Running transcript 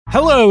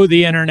Hello,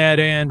 the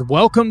internet, and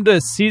welcome to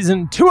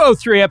season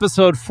 203,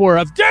 episode 4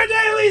 of Der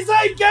Daily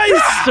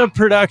Zeitgeist, a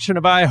production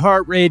of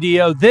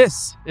iHeartRadio.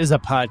 This is a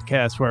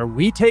podcast where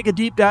we take a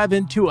deep dive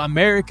into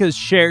America's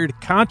shared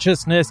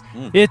consciousness.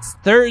 It's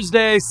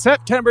Thursday,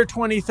 September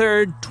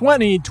 23rd,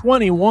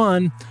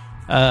 2021.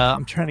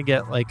 I'm trying to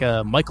get like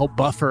a Michael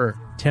Buffer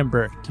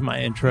timbre to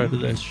my intro to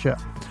this show.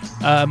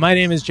 My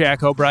name is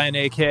Jack O'Brien,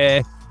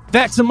 a.k.a.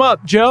 Vax 'em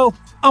up, Joe.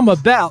 I'm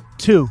about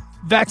to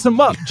vax 'em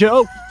up,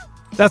 Joe.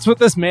 That's what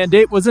this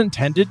mandate was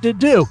intended to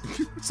do.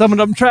 Some of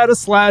them try to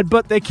slide,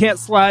 but they can't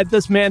slide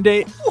this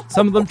mandate.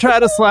 Some of them try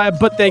to slide,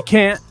 but they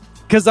can't,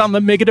 because I'm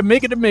a make it a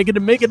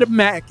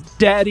Mac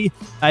daddy.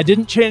 I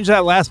didn't change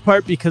that last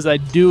part because I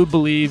do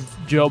believe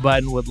Joe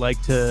Biden would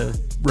like to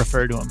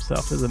refer to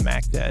himself as a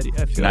Mac daddy.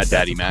 I feel not like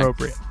Daddy that's Mac.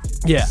 appropriate.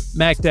 Yeah,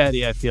 Mac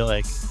daddy, I feel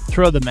like.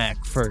 Throw the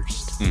Mac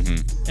first.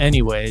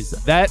 Anyways,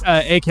 that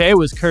AKA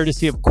was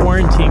courtesy of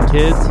Quarantine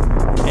Kids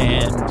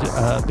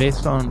and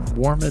based on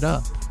Warm It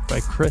Up by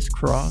Chris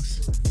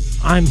Cross.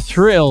 I'm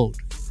thrilled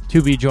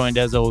to be joined,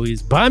 as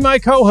always, by my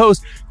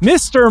co-host,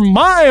 Mr.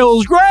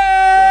 Miles Gray!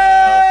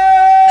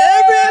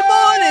 Every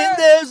morning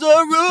there's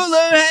a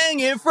ruler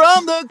hanging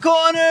from the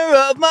corner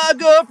of my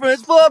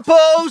girlfriend's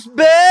four-post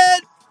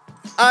bed.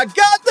 I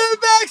got the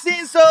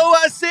vaccine, so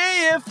I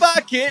see if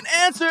I can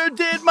answer.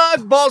 Did my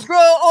balls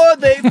grow or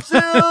they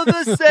still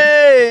the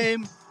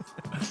same?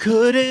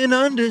 Couldn't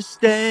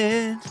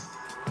understand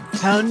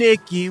how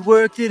Nikki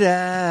worked it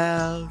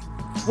out.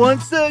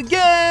 Once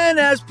again,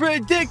 as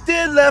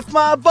predicted, left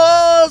my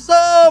balls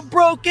all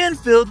broken,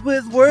 filled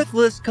with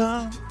worthless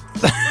cum.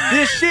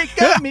 This shit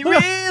got me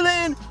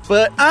reeling,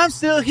 but I'm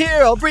still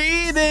here all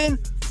breathing.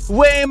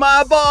 Weigh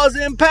my balls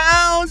in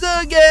pounds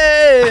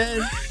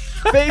again.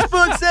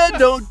 Facebook said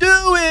don't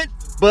do it,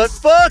 but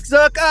fuck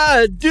Zuck,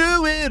 I'd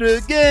do it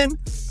again.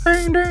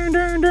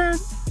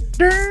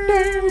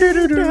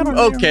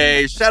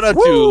 Okay, shout out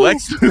to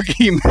Lex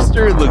Lugie,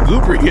 Mr.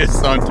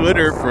 Lugubrious on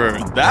Twitter for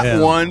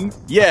that one.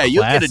 Yeah,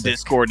 you'll get a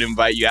Discord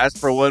invite. You asked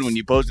for one when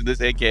you posted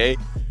this, AKA.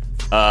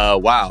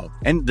 Wow.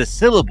 And the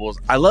syllables.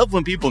 I love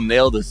when people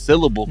nail the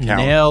syllable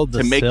count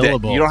to make that.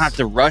 You don't have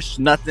to rush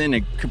nothing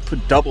and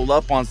put double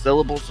up on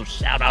syllables. So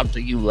shout out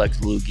to you, Lex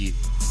Lugie.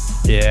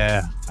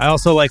 Yeah. I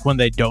also like when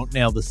they don't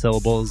nail the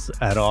syllables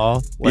at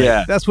all. Like,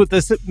 yeah. That's what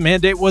this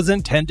mandate was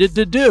intended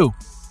to do.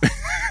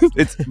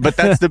 But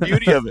that's the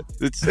beauty of it.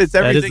 It's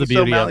everything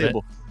so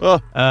malleable. Oh.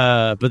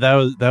 But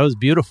that was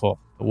beautiful.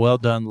 Well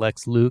done,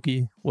 Lex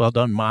Lugie. Well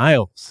done,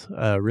 Miles.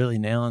 Really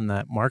nailing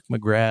that Mark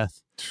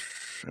McGrath.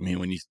 I mean,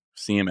 when you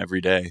see him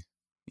every day,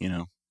 you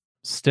know.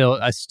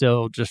 I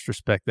still just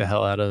respect the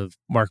hell out of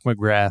Mark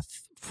McGrath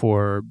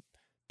for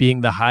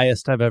being the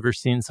highest I've ever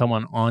seen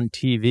someone on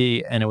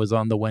TV, and it was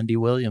on the Wendy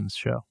Williams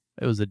show.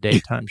 It was a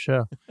daytime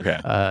show. Okay.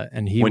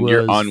 And when was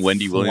you're on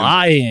Wendy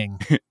flying.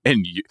 Williams,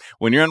 and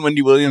when you're on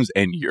Wendy Williams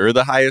and you're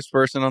the highest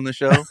person on the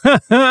show,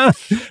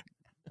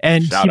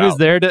 and shout he was out.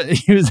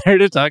 there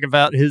to talk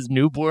about his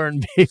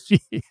newborn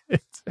baby.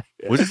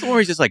 Was this the one where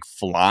he's just like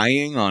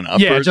flying on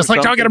uppers? Yeah, just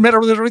like talking about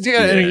it,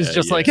 and he's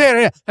just like,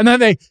 yeah. And then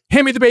they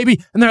hand me the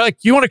baby, and they're like,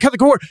 "You want to cut the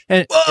cord?"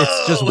 And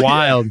it's just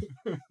wild.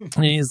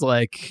 And he's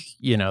like,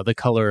 the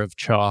color of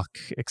chalk,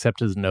 except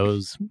his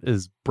nose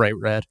is bright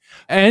red.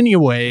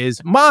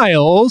 Anyways,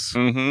 Miles,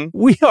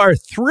 we are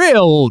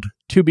thrilled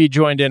to be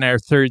joined in our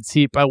third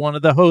seat by one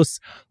of the hosts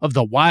of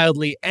the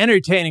wildly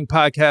entertaining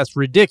podcast,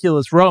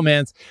 Ridiculous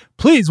Romance.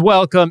 Please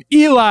welcome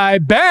Eli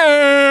Banks!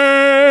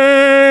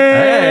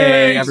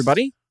 Hey,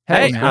 everybody.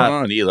 What's going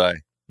on, Eli?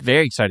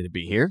 Very excited to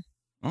be here.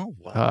 Oh,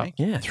 wow.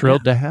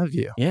 Thrilled to have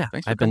you. Yeah.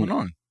 Thanks for coming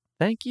on.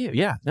 Thank you.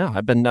 Yeah. No,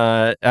 I've been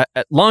a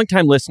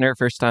long-time listener,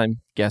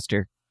 first-time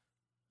guester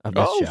of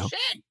this show.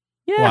 Shit.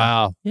 Yeah.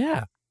 Wow.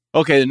 Yeah.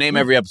 Okay, to name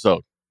every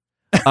episode.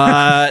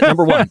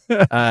 Number one,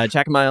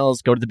 Jack and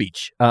Miles go to the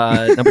beach.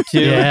 Number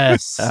two,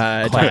 yes,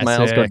 Jack and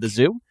Miles go to the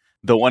zoo.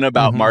 The one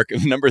about Mark.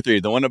 Number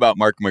 3, the one about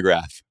Mark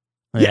McGrath.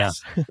 Yeah.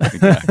 Yes.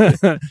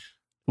 Exactly.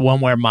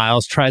 One where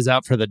Miles tries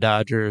out for the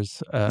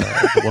Dodgers.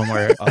 The one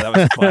where that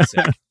was a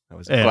classic. That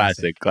was a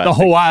Classic. The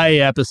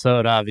Hawaii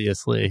episode,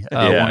 obviously,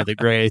 one of the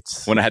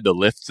greats. When I had the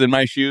lifts in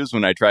my shoes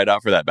when I tried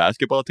out for that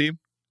basketball team.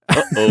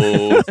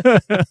 Uh-oh.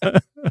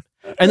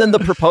 And then the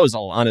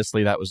proposal,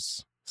 honestly, that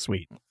was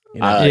sweet.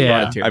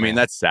 I mean,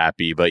 that's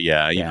sappy, but you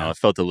know, it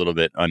felt a little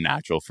bit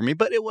unnatural for me,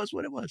 but it was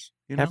what it was.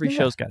 You know? Every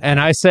show's got it. And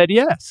I said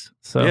yes.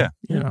 So, Yeah.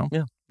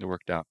 it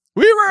worked out.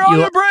 We were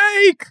on a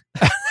break!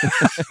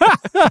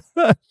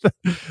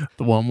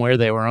 The one where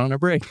they were on a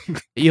break.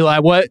 Eli,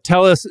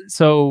 tell us,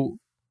 so,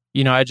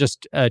 I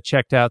just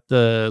checked out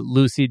the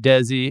Lucy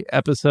Desi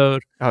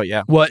episode. Oh,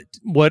 yeah. What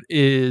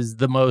is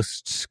the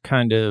most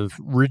kind of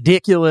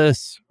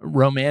ridiculous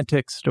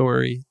romantic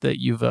story that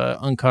you've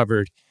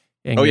uncovered?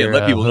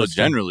 Let people know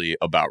generally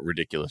about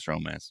Ridiculous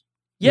Romance.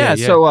 Yeah.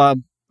 So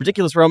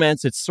Ridiculous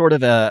Romance, it's sort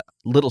of a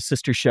little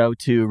sister show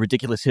to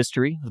Ridiculous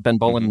History with Ben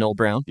Bolin and Noel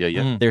Brown.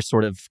 Yeah. They're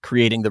sort of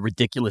creating the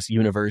ridiculous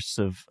universe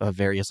of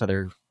various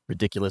other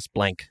ridiculous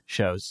blank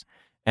shows.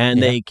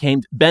 And they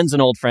came. Ben's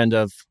an old friend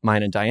of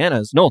mine and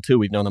Diana's. Noel, too.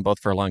 We've known them both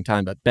for a long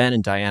time. But Ben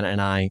and Diana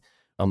and I,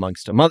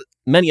 amongst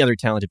many other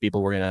talented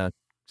people, were in a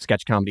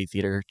sketch comedy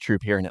theater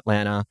troupe here in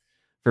Atlanta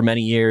for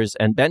many years.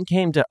 And Ben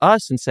came to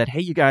us and said,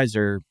 hey, you guys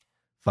are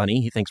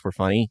funny. He thinks we're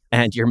funny.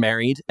 And you're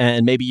married.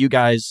 And maybe you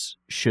guys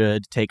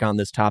should take on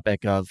this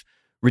topic of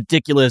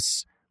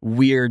ridiculous,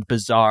 weird,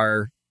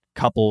 bizarre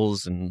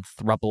couples and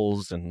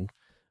thruples and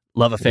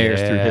love affairs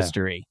through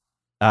history.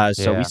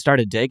 So we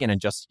started digging and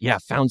just,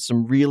 found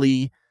some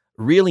really,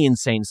 really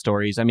insane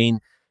stories. I mean,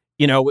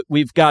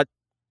 we've got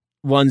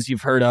ones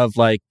you've heard of,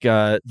 like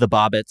the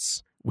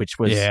Bobbitts, which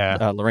was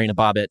Lorena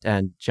Bobbitt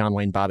and John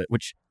Wayne Bobbitt,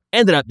 which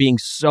ended up being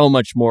so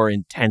much more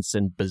intense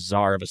and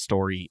bizarre of a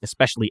story,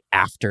 especially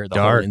after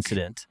the whole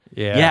incident.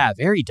 Yeah,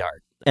 very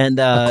dark. And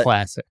a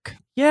classic.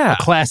 Yeah.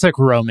 A classic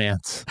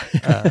romance.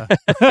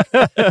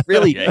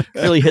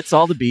 Really hits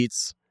all the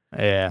beats.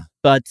 Yeah.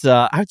 But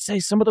I would say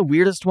some of the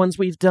weirdest ones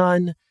we've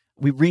done,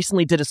 we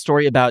recently did a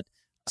story about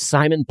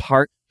Simon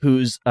Park,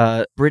 who's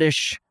a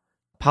British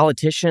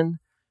politician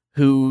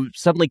who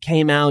suddenly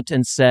came out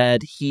and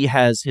said he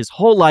has his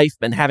whole life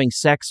been having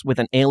sex with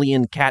an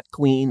alien cat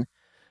queen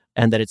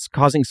and that it's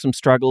causing some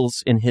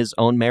struggles in his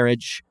own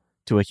marriage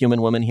to a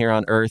human woman here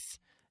on Earth,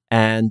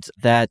 and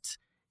that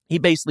he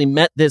basically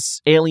met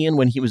this alien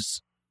when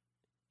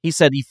he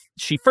said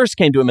she first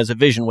came to him as a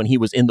vision when he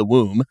was in the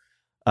womb,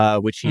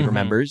 which he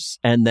remembers,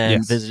 and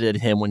then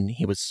visited him when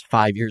he was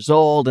 5 years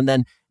old, and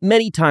then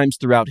many times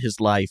throughout his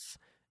life.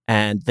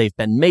 And they've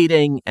been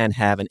mating and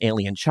have an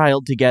alien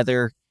child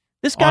together.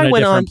 This guy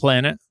went on a different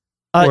planet,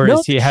 or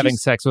is he having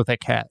sex with a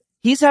cat?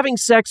 He's having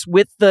sex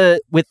with the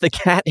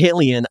cat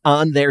alien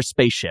on their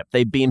spaceship.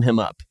 They beam him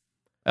up.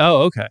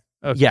 Oh, okay.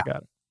 Yeah. Got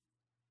it.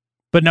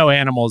 But no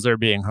animals are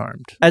being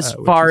harmed. As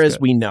far as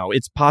we know.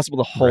 It's possible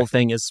the whole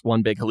thing is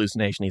one big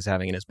hallucination he's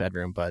having in his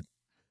bedroom, but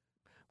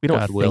we don't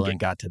think it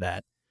got to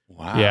that.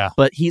 Wow. Yeah.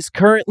 But he's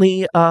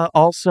currently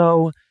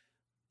also,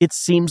 it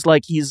seems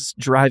like he's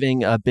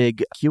driving a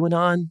big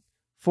QAnon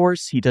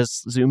force. He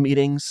does Zoom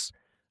meetings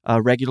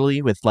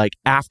regularly with, like,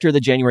 after the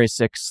January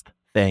 6th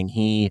thing,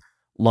 he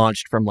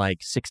launched from like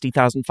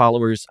 60,000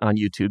 followers on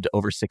YouTube to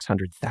over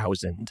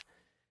 600,000.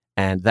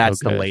 And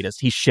that's the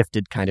latest. He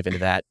shifted kind of into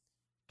that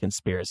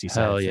conspiracy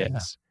side of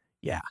things.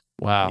 Yeah.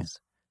 Wow. He's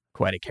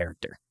quite a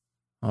character.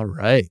 All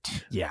right.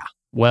 Yeah.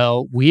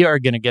 Well, we are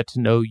going to get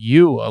to know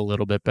you a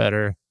little bit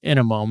better in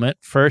a moment.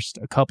 First,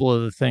 a couple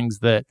of the things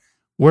that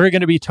we're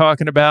going to be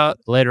talking about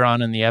later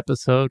on in the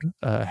episode,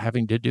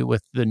 having to do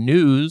with the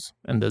news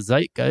and the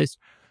zeitgeist.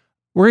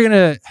 We're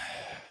going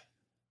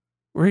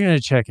to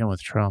check in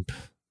with Trump,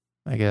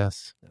 I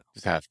guess.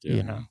 Just have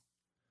to.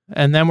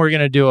 And then we're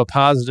going to do a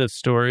positive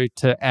story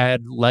to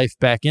add life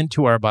back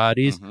into our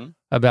bodies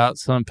about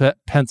some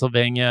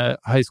Pennsylvania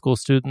high school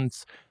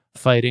students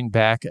fighting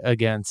back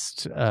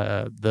against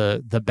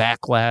the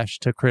backlash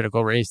to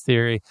critical race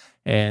theory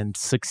and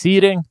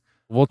succeeding.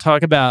 We'll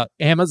talk about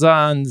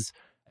Amazon's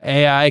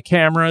AI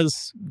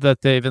cameras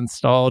that they've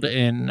installed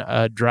in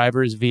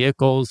drivers'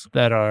 vehicles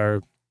that are,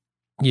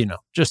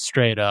 just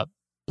straight up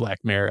Black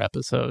Mirror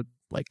episode,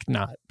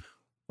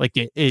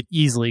 it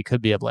easily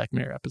could be a Black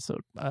Mirror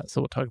episode.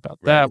 So we'll talk about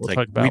that. We'll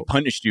talk about... We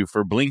punished you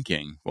for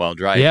blinking while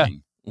driving. Yeah,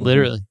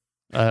 literally.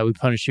 We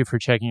punished you for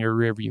checking your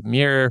rearview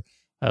mirror.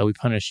 We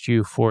punished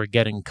you for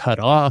getting cut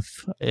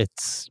off.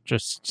 It's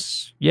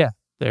just,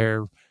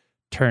 they're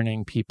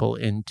turning people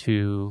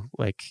into,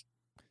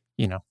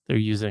 they're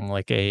using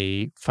like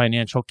a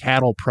financial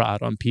cattle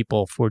prod on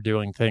people for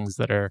doing things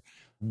that are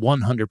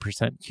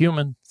 100%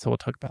 human. So we'll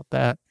talk about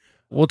that.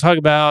 We'll talk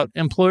about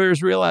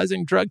employers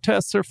realizing drug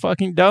tests are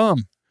fucking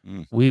dumb.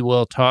 We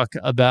will talk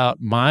about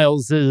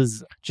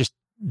Miles's just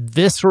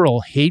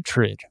visceral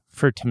hatred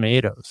for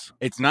tomatoes.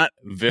 It's not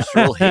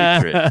visceral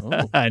hatred.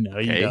 Oh, I know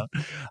you don't.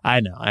 I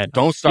know.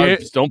 Don't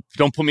start. Don't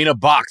put me in a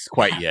box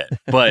quite yet.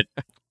 But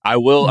I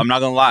will. I'm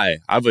not gonna lie.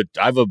 I've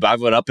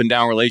an up and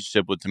down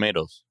relationship with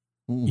tomatoes.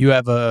 You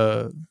have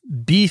a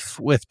beef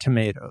with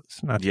tomatoes,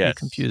 not to be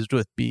confused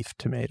with beef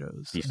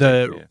tomatoes.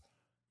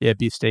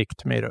 Beefsteak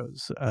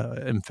tomatoes.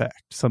 In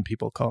fact, some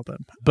people call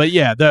them. But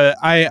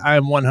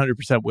I'm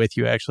 100% with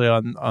you actually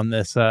on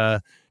this.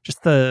 We're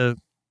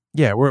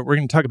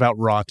going to talk about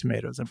raw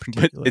tomatoes in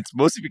particular. But it's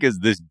mostly because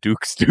this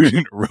Duke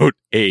student wrote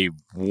a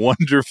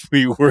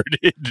wonderfully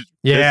worded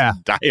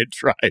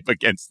diatribe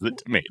against the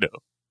tomato.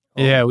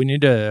 Yeah, we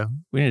need to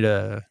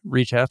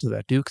reach out to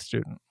that Duke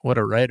student. What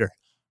a writer.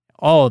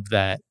 All of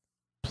that,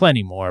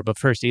 plenty more. But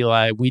first,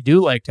 Eli, we do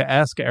like to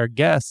ask our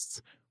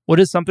guests, what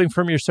is something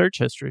from your search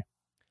history?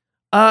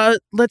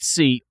 Let's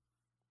see.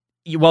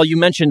 Well, you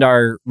mentioned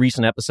our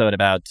recent episode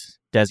about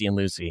Desi and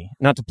Lucy.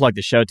 Not to plug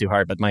the show too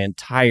hard, but my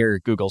entire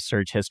Google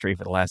search history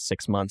for the last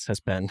 6 months has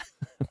been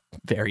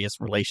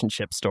various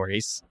relationship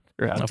stories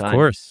throughout time. Of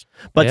course.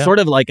 But sort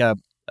of like a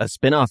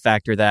spin-off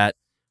factor that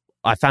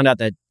I found out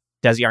that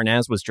Desi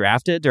Arnaz was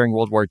drafted during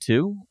World War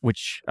II,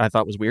 which I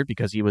thought was weird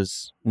because he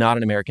was not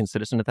an American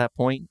citizen at that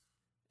point.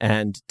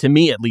 And to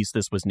me, at least,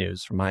 this was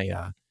news from my,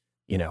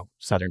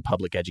 Southern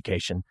public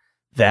education,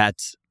 that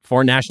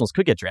foreign nationals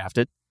could get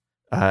drafted.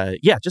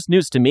 just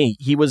news to me.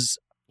 He was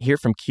here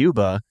from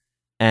Cuba,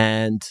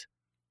 and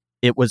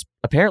it was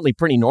apparently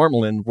pretty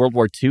normal in World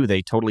War II.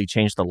 They totally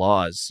changed the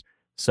laws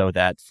so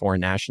that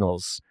foreign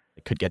nationals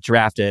could get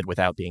drafted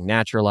without being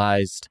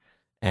naturalized.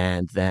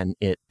 And then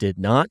it did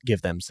not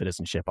give them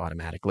citizenship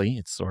automatically.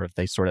 It's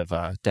they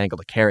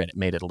dangled a carrot. It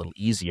made it a little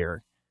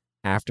easier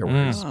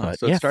afterwards. But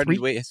so it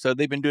started. So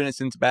they've been doing it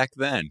since back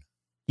then.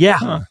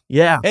 Yeah,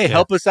 yeah. Hey,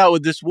 help us out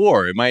with this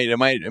war. It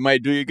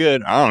might do you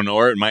good. I don't know,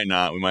 or it might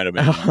not. We might have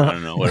been. I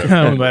don't know.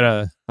 Whatever. We might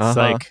have. It's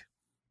like,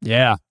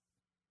 yeah.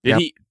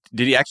 Did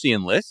he actually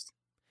enlist?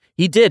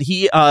 He did.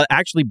 He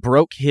actually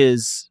broke he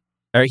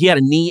had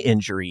a knee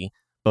injury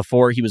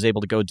before he was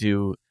able to go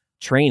do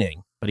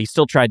training, but he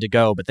still tried to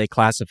go, but they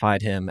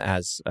classified him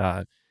as,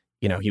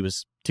 he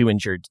was too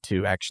injured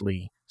to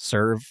actually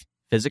serve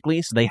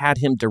physically. So they had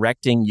him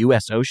directing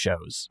USO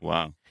shows.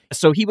 Wow.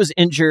 So he was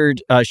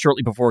injured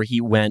shortly before he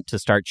went to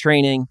start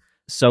training.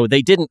 So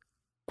they didn't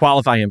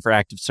qualify him for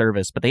active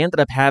service, but they ended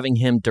up having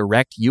him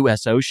direct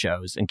USO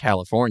shows in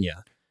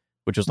California,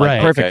 which was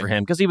perfect for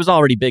him because he was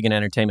already big in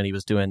entertainment. He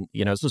was doing,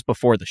 this was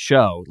before the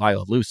show, I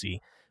Love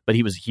Lucy, but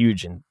he was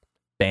huge in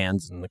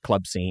bands and the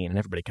club scene, and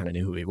everybody kind of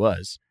knew who he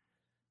was.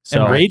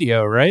 So, and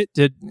radio, right?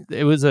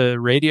 It was a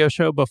radio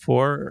show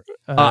before?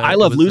 I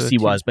Love Lucy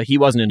but he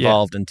wasn't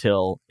involved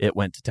until it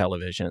went to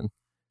television.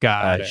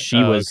 Got it.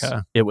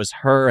 It was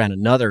her and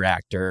another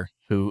actor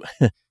who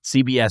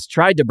CBS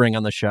tried to bring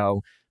on the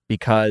show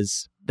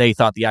because they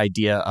thought the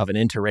idea of an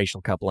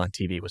interracial couple on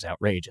TV was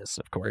outrageous,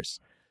 of course.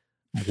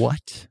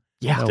 What?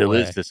 Yeah. Still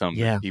is to some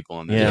people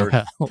on the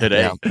earth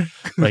today. Yeah.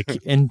 Like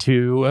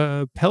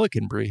into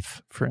Pelican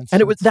Brief, for instance.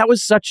 And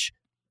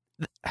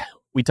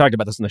we talked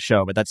about this in the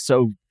show, but that's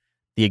so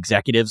the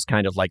executives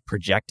kind of like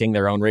projecting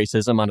their own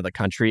racism onto the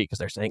country because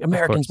they're saying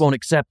Americans won't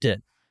accept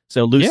it.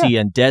 So Lucy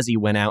and Desi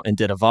went out and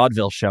did a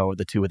vaudeville show of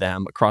the two of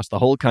them across the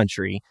whole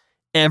country.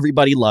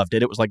 Everybody loved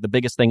it. It was like the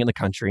biggest thing in the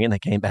country. And they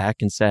came back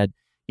and said,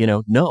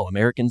 no,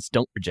 Americans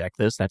don't reject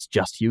this. That's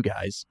just you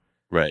guys.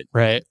 Right.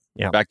 Right.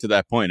 Yeah. Back to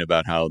that point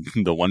about how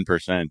the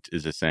 1%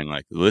 is just saying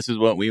like, this is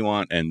what we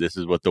want and this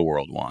is what the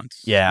world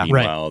wants. Yeah.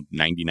 Meanwhile,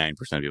 99%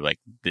 of people like,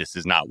 this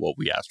is not what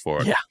we asked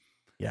for.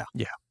 Yeah.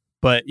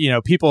 But,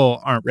 people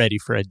aren't ready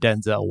for a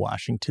Denzel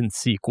Washington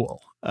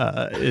sequel,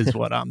 is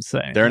what I'm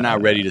saying. They're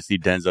not ready to see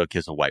Denzel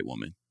kiss a white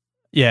woman.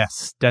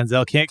 Yes,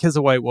 Denzel can't kiss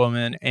a white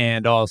woman,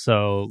 and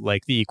also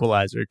like The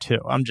Equalizer too.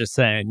 I'm just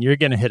saying you're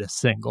going to hit a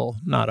single,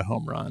 not a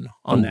home run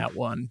on that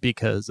one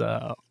because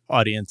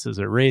audiences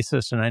are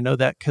racist, and I know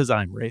that because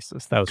I'm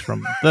racist. That was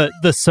from the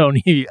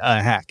Sony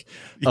hack.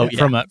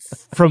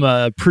 From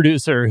a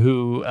producer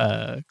who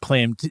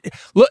claimed,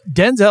 look,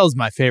 Denzel's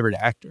my favorite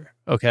actor.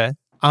 Okay.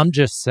 I'm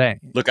just saying.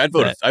 Look, I'd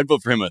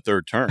vote for him a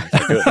third term.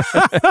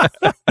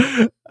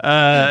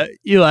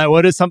 Eli,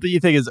 what is something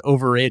you think is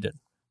overrated?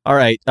 All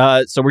right.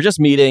 So we're just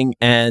meeting,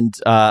 and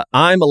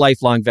I'm a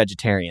lifelong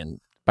vegetarian.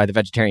 By the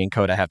vegetarian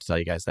code, I have to tell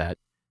you guys that,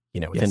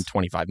 within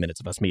 25 minutes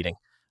of us meeting,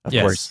 of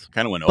course.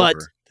 Kind of went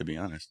over, to be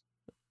honest.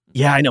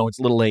 Yeah, I know. It's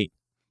a little late.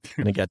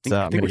 I'm going to get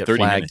I think we're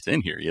 30 minutes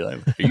in here, Eli.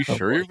 Are you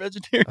sure you're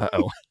vegetarian?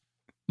 Uh-oh.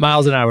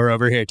 Miles and I were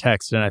over here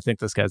texting. I think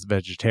this guy's a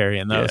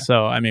vegetarian, though. Yeah.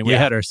 So, I mean, we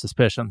had our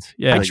suspicions.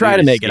 Yeah, I try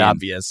to make it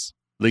obvious.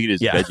 Look at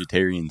his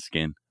vegetarian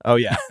skin. Oh,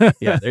 yeah.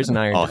 Yeah, there's an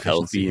iron all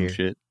deficiency healthy and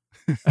here.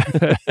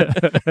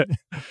 shit.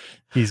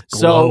 He's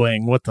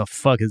glowing. What the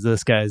fuck is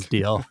this guy's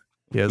deal?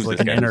 He has like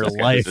an inner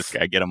life. This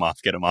guy, get him off.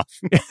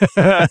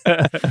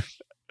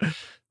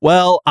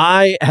 Well,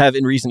 I have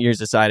in recent years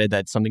decided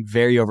that something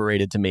very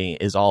overrated to me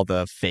is all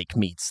the fake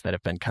meats that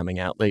have been coming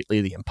out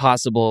lately. The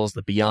Impossibles,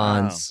 the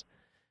Beyonds. Wow.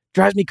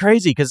 Drives me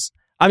crazy because,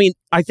 I mean,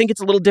 I think it's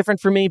a little different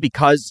for me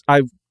because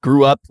I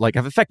grew up, like,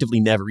 I've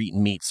effectively never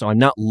eaten meat, so I'm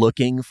not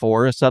looking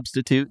for a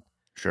substitute.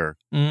 Sure.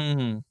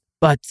 Mm-hmm.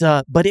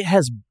 But it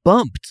has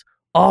bumped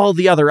all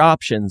the other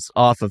options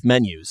off of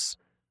menus,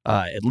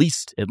 at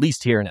least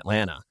here in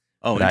Atlanta.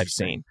 That I've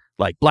seen,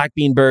 like black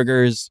bean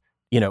burgers,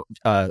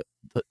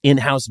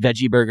 in-house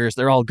veggie burgers.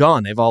 They're all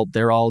gone.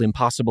 They're all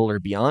Impossible or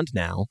Beyond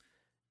now,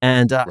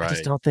 and I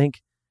just don't think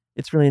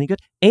it's really any good.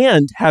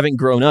 And having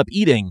grown up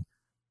eating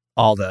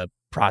all the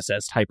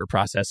processed,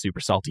 hyper-processed, super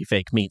salty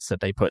fake meats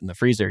that they put in the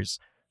freezers,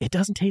 it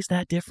doesn't taste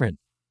that different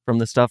from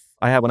the stuff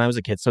I had when I was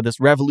a kid. So this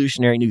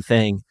revolutionary new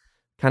thing,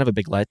 kind of a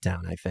big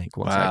letdown, I think.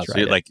 Once I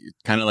tried it. Like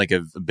kind of like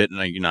a bit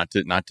like not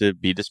to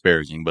be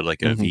disparaging, but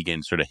like a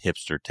vegan sort of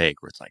hipster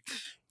take where it's like,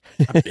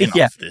 I've been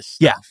off this stuff.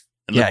 Yeah.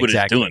 And look what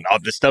it's doing. All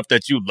the stuff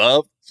that you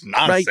love, it's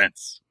nonsense.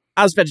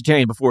 Right. I was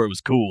vegetarian before it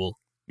was cool.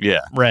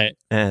 Yeah. Right.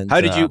 And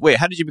how did you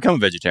become a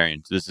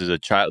vegetarian? This is a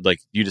child, like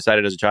you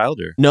decided as a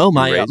child, or? No,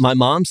 my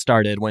mom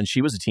started when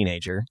she was a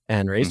teenager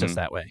and raised us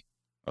that way.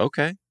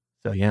 Okay.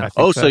 So yeah.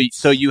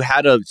 So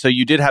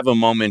you did have a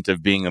moment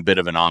of being a bit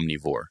of an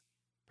omnivore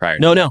prior.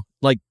 No,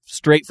 like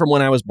straight from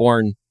when I was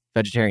born,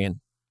 vegetarian.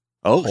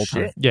 Oh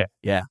shit. Yeah.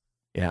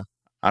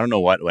 I don't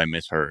know what I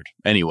misheard.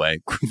 Anyway.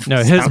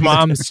 No, his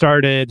mom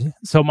started.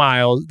 So,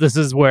 Miles, this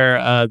is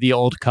where the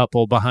old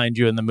couple behind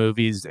you in the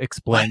movies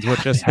explains what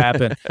just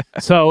happened.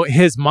 So,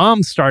 his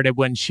mom started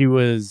when she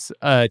was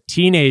a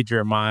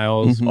teenager,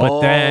 Miles. Mhm.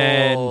 But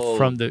then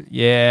from the,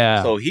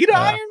 So he the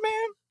Iron Man?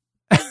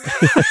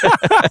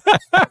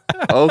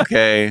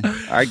 Okay.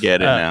 I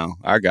get it now.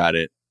 I got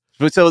it.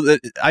 But so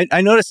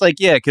I noticed, like,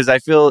 yeah, because I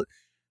feel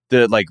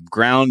the, like,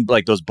 ground,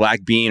 like, those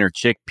black bean or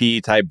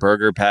chickpea type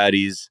burger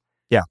patties.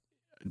 Yeah.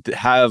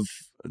 Have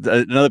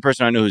another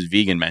person I know who's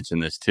vegan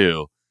mentioned this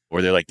too,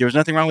 where they're like, there was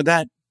nothing wrong with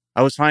that.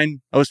 I was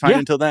fine Yeah.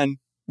 until then.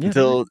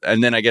 Yeah.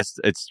 And then I guess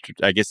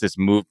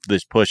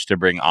this push to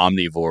bring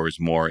omnivores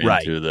more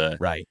Right. into the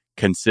Right.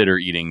 consider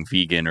eating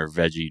vegan or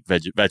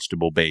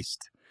vegetable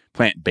based,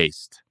 plant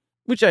based.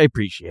 Which I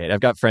appreciate. I've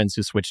got friends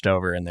who switched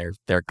over and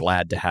they're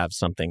glad to have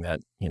something that,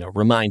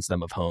 reminds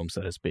them of home,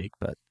 so to speak.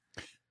 But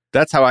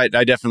That's how I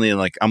definitely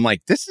I'm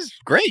like, this is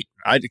great.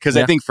 Because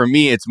I think for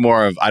me, it's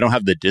more of, I don't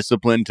have the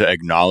discipline to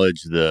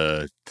acknowledge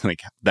that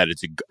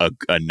it's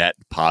a net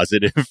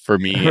positive for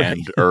me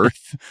and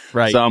Earth.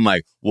 right. So I'm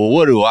like, well,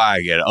 what do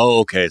I get? Oh,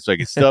 okay. So I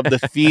can still have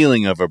the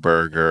feeling of a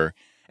burger.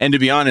 And to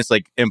be honest,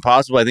 like,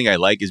 Impossible, I think I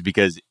like is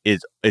because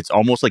it's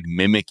almost like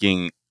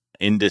mimicking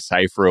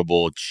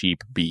indecipherable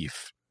cheap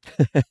beef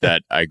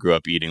that I grew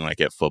up eating, like,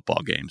 at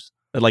football games.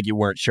 Like you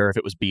weren't sure if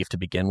it was beef to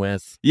begin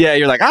with. Yeah,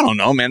 you're like, I don't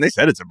know, man. They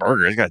said it's a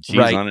burger. It's got cheese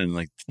Right. on it and,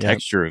 like, Yep.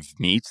 texture of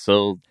meat.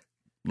 So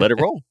let it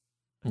roll.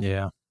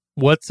 Yeah.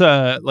 What's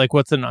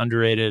an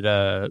underrated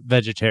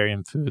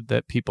vegetarian food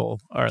that people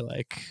are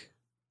like,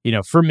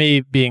 for me,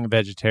 being a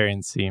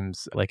vegetarian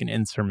seems like an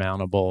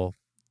insurmountable,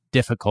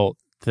 difficult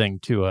thing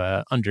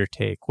to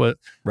undertake.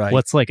 Right.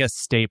 What's like a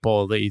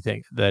staple that you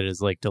think that is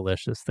like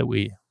delicious that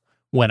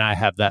when I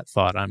have that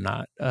thought, I'm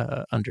not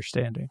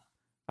understanding?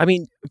 I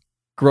mean,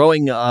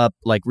 growing up,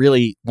 like,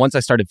 really, once I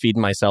started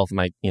feeding myself,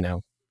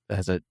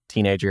 as a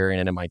teenager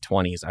and in my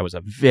 20s, I was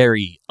a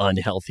very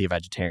unhealthy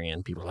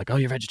vegetarian. People were like, "Oh,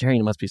 you're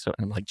vegetarian. It must be so."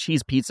 And I'm like,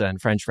 cheese pizza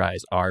and French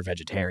fries are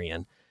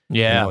vegetarian. And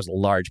Yeah. that was a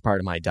large part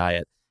of my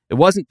diet. It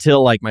wasn't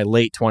till like my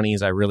late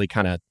 20s I really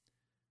kind of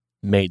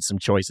made some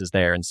choices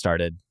there and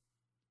started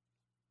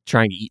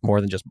trying to eat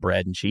more than just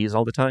bread and cheese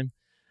all the time.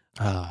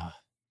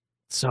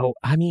 So,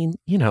 I mean,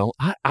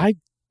 I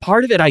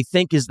part of it, I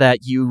think, is that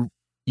you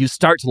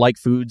start to like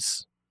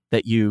foods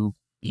that you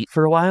eat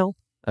for a while.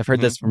 I've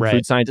heard this from Right.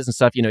 food scientists and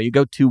stuff. You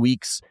go 2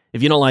 weeks.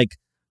 If you don't like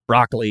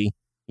broccoli,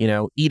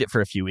 eat it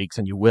for a few weeks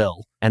and you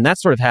will. And that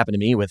sort of happened to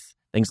me with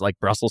things like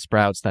Brussels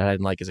sprouts that I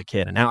didn't like as a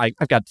kid. And now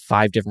I've got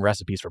 5 different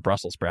recipes for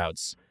Brussels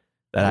sprouts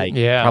that I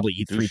probably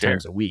eat 3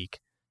 times a week.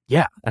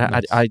 Yeah.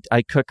 Nice.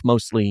 I cook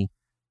mostly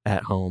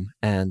at home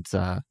and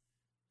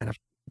I've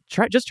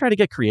try to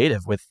get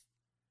creative with,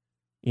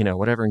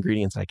 whatever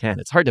ingredients I can.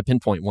 It's hard to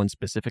pinpoint one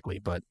specifically,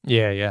 but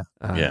Yeah.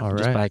 all All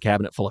just right. buy a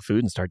cabinet full of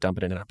food and start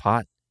dumping it in a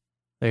pot.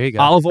 There you go.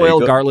 Olive There you oil,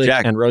 go. garlic,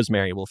 Jack. and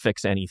rosemary will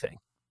fix anything.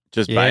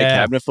 Just buy a Yeah.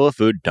 cabinet full of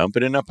food, dump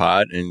it in a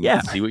pot, and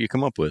Yeah. see what you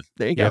come up with.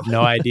 There you You go. have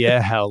no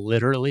idea how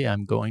literally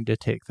I'm going to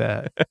take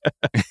that.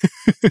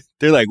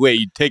 They're like, wait,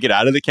 you take it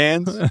out of the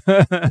cans?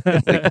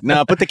 Like,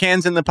 no, put the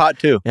cans in the pot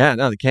too. Yeah,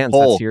 no, the cans.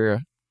 Whole. That's your,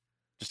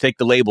 Just take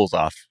the labels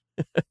off.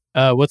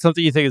 What's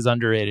something you think is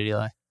underrated,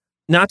 Eli?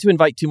 not to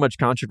invite too much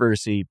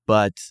controversy,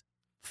 but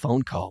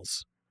phone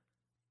calls.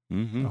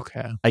 Mm-hmm.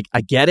 Okay.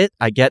 I get it.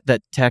 I get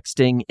that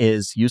texting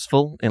is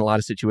useful in a lot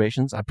of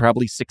situations. I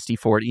probably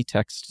 60-40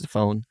 text to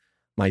phone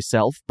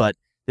myself, but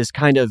this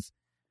kind of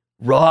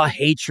raw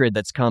hatred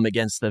that's come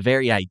against the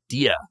very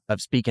idea of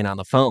speaking on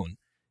the phone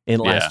in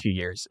the last few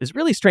years is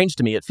really strange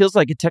to me. It feels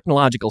like a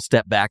technological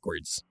step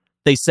backwards.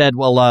 They said,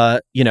 well,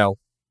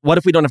 what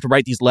if we don't have to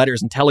write these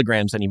letters and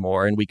telegrams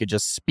anymore and we could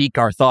just speak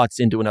our thoughts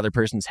into another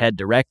person's head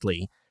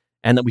directly?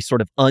 And that we sort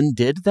of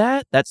undid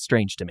that? That's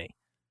strange to me.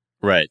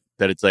 Right.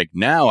 That it's like,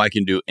 now I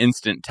can do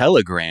instant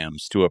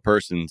telegrams to a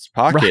person's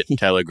pocket Right.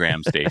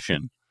 telegram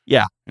station.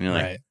 Yeah. And you're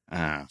like,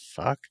 Right.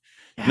 Fuck.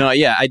 Yeah. No,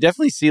 yeah, I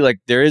definitely see, like,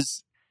 there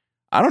is,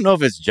 I don't know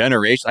if it's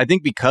generation. I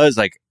think because,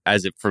 like,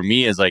 for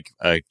me as like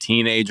a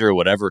teenager or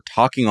whatever,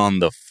 talking on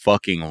the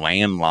fucking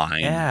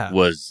landline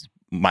was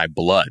my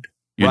blood.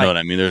 You know what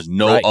I mean? There's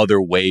no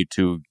other way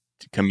to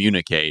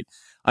communicate.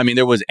 I mean,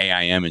 there was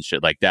AIM and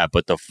shit like that,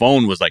 but the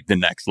phone was like the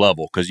next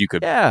level because you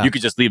could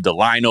just leave the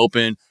line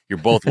open. You're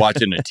both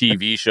watching a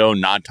TV show,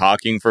 not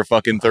talking for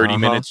fucking 30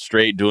 minutes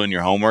straight, doing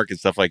your homework and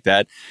stuff like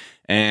that.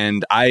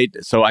 And I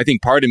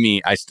think part of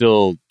me, I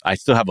still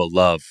have a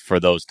love for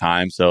those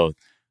times. So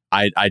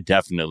I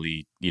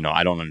definitely,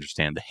 I don't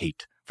understand the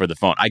hate for the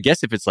phone. I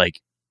guess if it's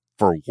like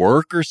for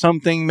work or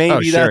something,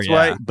 maybe that's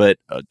why. But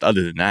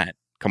other than that,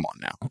 come on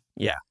now.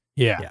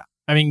 Yeah.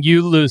 I mean,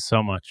 you lose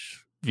so much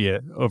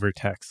over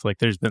text. Like,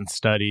 there's been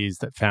studies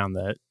that found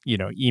that,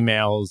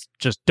 emails,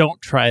 just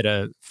don't try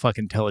to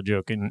fucking tell a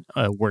joke in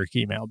a work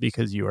email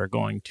because you are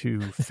going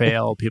to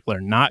fail. People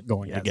are not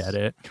going to get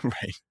it.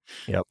 Right.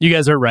 Yep. You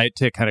guys are right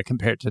to kind of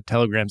compare it to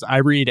telegrams. I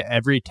read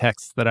every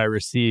text that I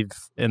receive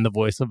in the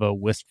voice of a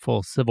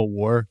wistful Civil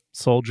War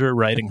soldier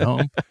writing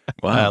home,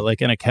 Wow.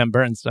 like in a Ken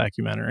Burns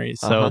documentary.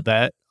 So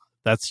that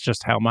that's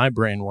just how my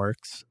brain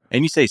works.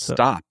 And you say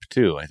stop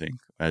too, I think.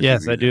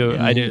 Yes, I do.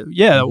 I do.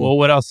 Yeah. Well,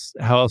 what else?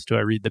 How else do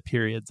I read the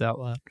periods out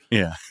loud?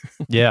 Yeah.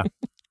 Yeah.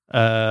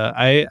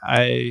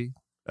 I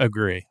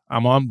agree.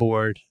 I'm on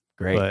board.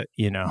 Great. But,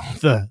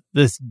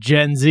 this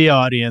Gen Z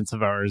audience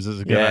of ours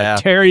is going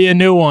to tear you a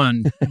new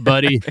one,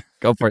 buddy.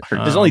 Go for it.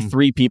 There's only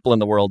 3 people in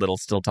the world that'll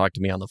still talk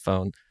to me on the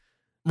phone.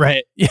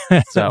 Right.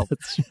 Yeah. So,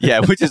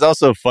 yeah, which is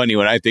also funny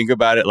when I think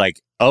about it,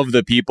 like, of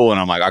the people, and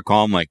I'm like, I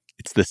call them, like,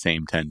 it's the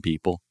same 10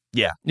 people.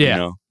 Yeah.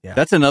 Yeah. Yeah.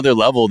 That's another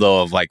level,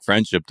 though, of, like,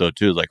 friendship, though,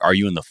 too. Like, are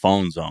you in the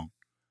phone zone?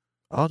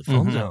 Oh, the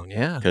phone zone,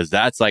 yeah. Because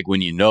that's, like,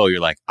 when you're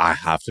like, I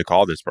have to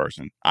call this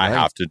person. I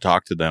have to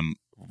talk to them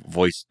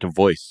voice to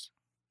voice.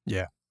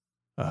 Yeah.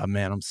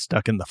 Man, I'm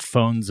stuck in the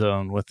phone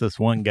zone with this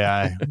one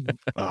guy.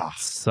 Oh,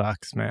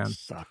 sucks, man.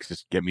 Sucks.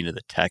 Just get me to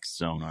the text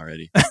zone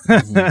already.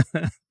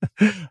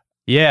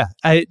 Yeah.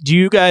 Do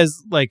you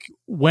guys, like,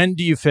 when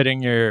do you fit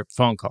in your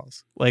phone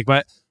calls? Like,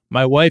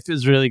 my wife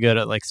is really good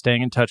at, like,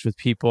 staying in touch with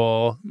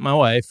people, my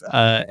wife,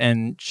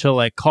 and she'll,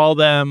 like, call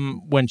them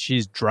when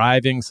she's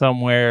driving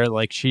somewhere.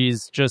 Like,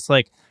 she's just,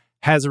 like,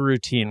 has a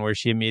routine where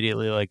she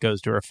immediately, like,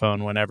 goes to her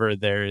phone whenever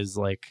there is,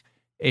 like,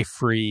 a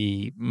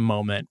free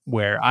moment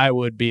where I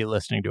would be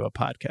listening to a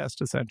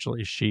podcast.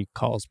 Essentially, she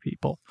calls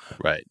people.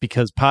 Right.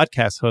 Because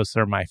podcast hosts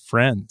are my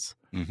friends.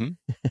 Mm-hmm.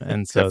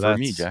 And so that's for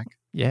me, Jack.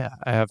 Yeah,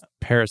 I have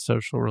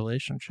parasocial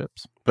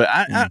relationships. But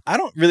I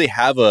don't really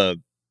have a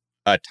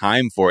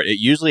time for it. It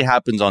usually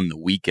happens on the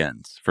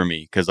weekends for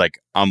me because, like,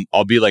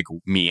 I'll be, like,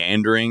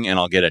 meandering and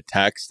I'll get a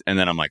text and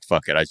then I'm like,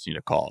 fuck it, I just need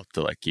a call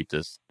to, like, keep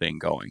this thing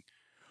going.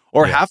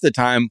 Or half the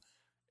time,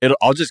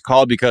 I'll just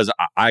call because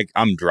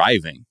I'm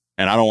driving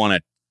and I don't want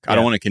to. I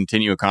don't want to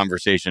continue a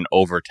conversation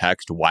over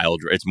text while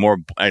it's more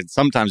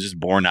sometimes just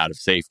born out of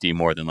safety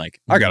more than, like,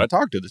 I gotta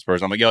talk to this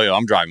person. I'm like, yo,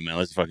 I'm driving, man.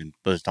 Let's talk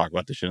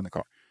about this shit in the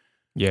car.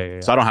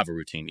 Yeah. So I don't have a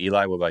routine.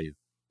 Eli, what about you?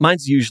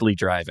 Mine's usually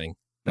driving.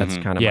 That's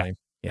kind of my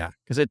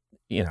because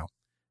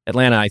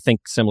Atlanta, I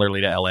think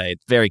similarly to LA,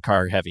 it's very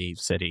car heavy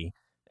city,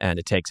 and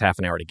it takes half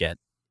an hour to get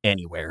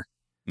anywhere.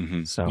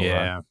 Mm-hmm. So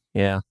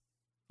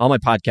all my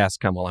podcasts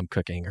come while I'm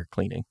cooking or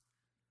cleaning.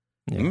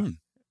 Yeah.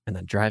 And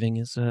then driving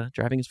is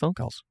phone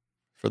calls.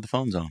 For the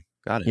phone zone.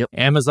 Got it. Yep.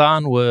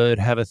 Amazon would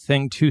have a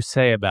thing to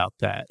say about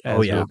that, as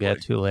we'll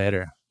get to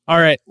later. All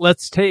right,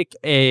 let's take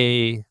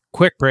a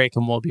quick break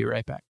and we'll be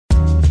right back.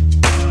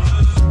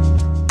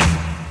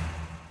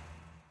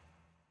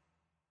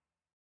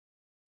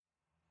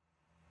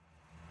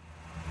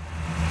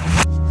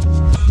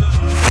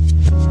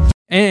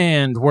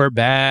 And we're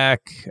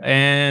back.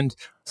 And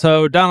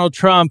so Donald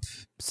Trump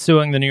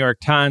suing the New York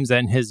Times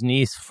and his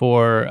niece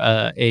for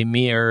a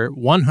mere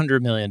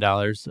 $100 million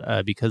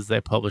because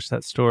they published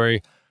that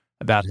story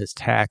about his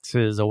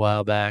taxes a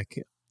while back.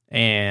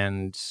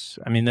 And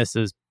I mean,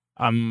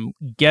 I'm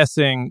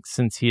guessing,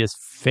 since he is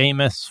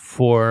famous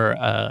for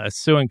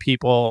suing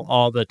people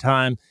all the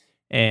time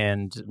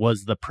and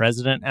was the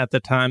president at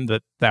the time,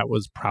 that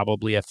was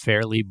probably a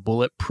fairly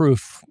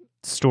bulletproof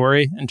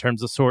story in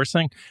terms of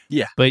sourcing.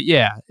 Yeah. But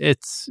yeah,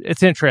 it's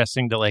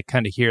interesting to, like,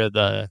 kind of hear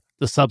the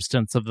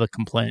substance of the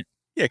complaint.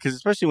 Yeah, because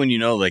especially when,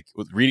 like,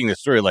 with reading the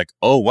story, like,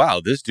 oh,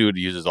 wow, this dude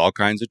uses all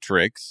kinds of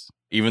tricks,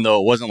 even though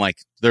it wasn't like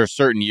there are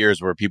certain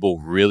years where people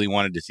really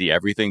wanted to see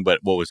everything. But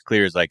what was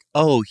clear is, like,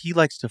 oh, he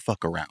likes to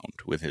fuck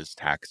around with his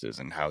taxes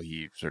and how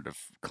he sort of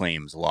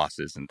claims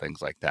losses and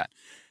things like that.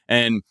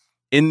 And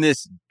in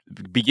this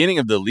beginning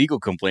of the legal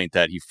complaint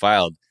that he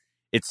filed,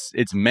 it's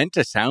meant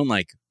to sound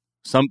like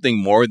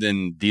something more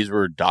than these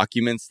were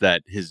documents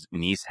that his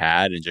niece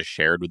had and just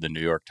shared with the New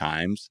York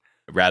Times.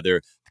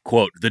 Rather,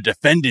 quote, the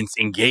defendants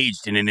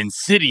engaged in an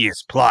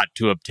insidious plot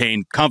to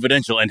obtain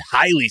confidential and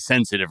highly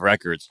sensitive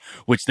records,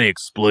 which they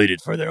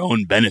exploited for their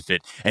own benefit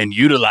and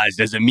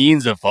utilized as a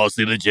means of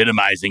falsely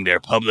legitimizing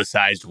their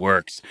publicized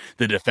works.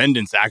 The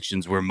defendants'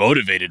 actions were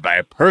motivated by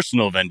a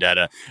personal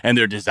vendetta and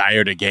their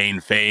desire to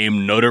gain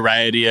fame,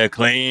 notoriety,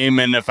 acclaim,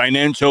 and a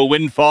financial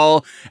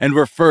windfall, and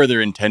were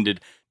further intended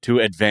to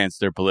advance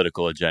their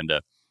political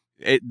agenda.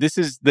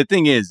 The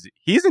thing is,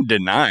 he isn't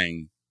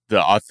denying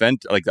the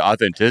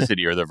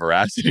authenticity or the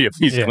veracity of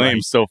these claims.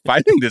 Right. So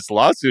fighting this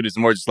lawsuit is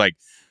more just like,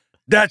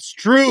 that's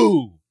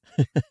true.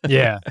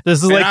 Yeah,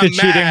 this is like the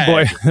cheating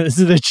boy. This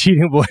is the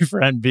cheating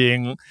boyfriend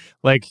being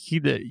like,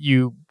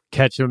 you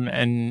catch him,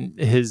 and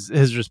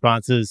his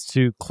response is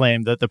to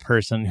claim that the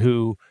person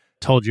who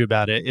told you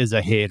about it is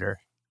a hater,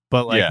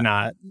 but like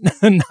not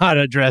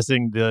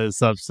addressing the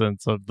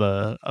substance of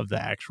the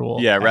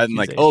actual. Yeah, rather than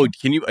like, oh,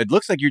 it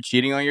looks like you're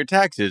cheating on your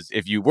taxes.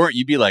 If you weren't,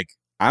 you'd be like,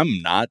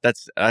 I'm not.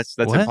 That's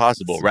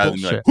impossible. That's rather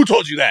bullshit. than be like, who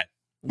told you that?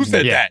 Who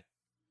said that?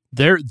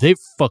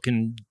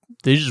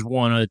 They just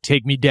want to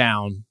take me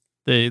down.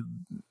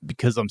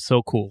 Because I'm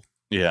so cool.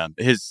 Yeah.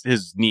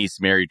 His niece,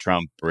 Mary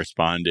Trump,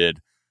 responded.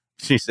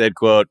 She said,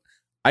 quote,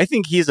 I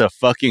think he's a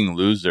fucking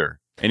loser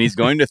and he's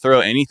going to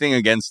throw anything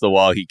against the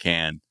wall he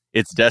can.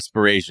 It's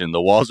desperation.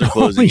 The walls are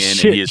closing in and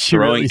he is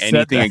throwing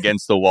anything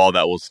against the wall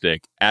that will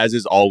stick, as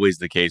is always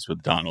the case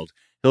with Donald.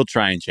 He'll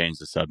try and change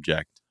the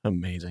subject.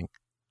 Amazing.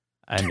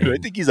 I mean, Dude, I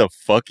think he's a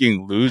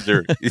fucking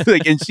loser.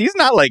 Like, and she's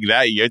not like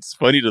that yet. It's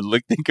funny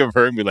to think of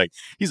her and be like,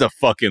 he's a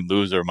fucking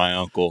loser, my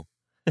uncle.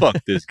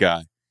 Fuck this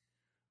guy.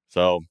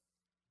 So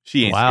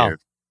she ain't scared.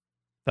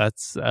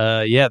 That's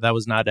that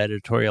was not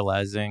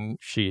editorializing.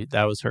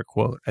 That was her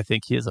quote. I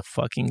think he is a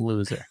fucking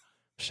loser.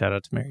 Shout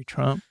out to Mary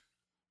Trump.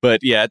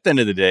 But yeah, at the end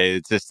of the day,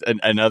 it's just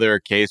another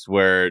case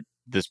where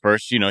this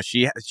person,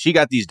 she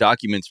got these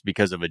documents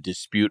because of a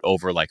dispute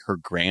over like her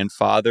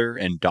grandfather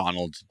and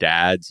Donald's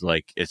dad's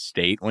like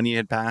estate when he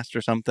had passed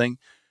or something.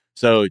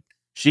 So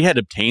she had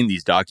obtained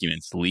these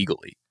documents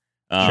legally.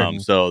 Sure.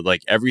 So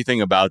like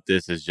everything about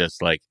this is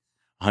just like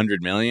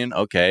 100 million.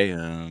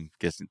 Okay.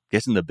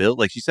 Guessing the bill,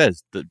 like she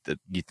says, the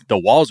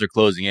walls are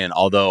closing in.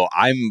 Although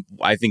I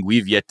think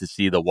we've yet to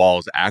see the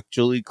walls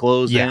actually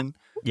close in.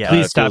 Yeah,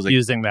 please stop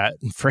using that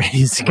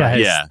phrase,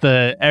 guys. Yeah.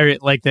 There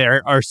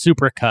are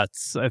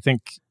supercuts.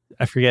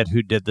 I forget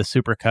who did the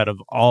supercut of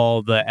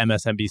all the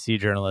MSNBC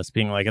journalists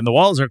being like, and the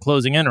walls are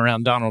closing in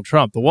around Donald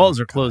Trump. The walls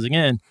are closing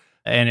in,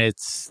 and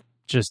it's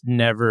just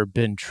never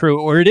been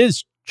true, or it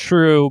is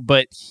true,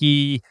 but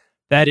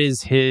that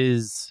is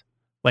his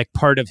like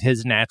part of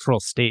his natural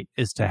state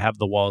is to have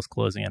the walls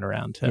closing in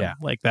around him. Yeah.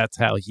 Like that's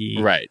how he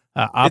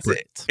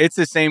operates. It's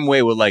the same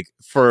way with like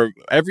for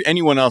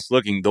anyone else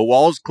looking, the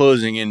walls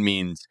closing in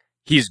means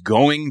he's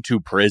going to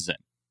prison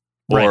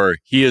or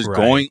he is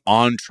going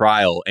on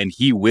trial and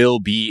he will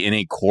be in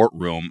a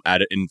courtroom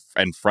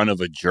in front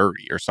of a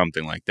jury or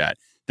something like that.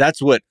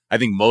 That's what I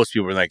think most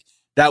people are like,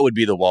 that would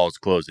be the walls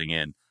closing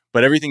in.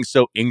 But everything's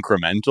so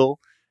incremental.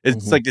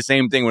 It's like the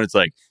same thing when it's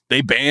like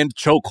they banned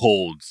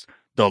chokeholds.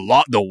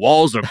 The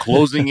walls are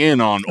closing in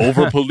on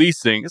over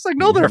policing. It's like,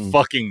 no, they're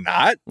fucking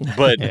not.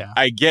 But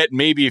I get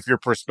maybe if your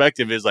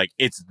perspective is like,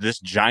 it's this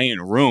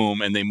giant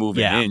room and they move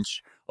an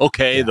inch.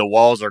 Okay, the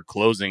walls are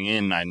closing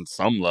in on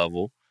some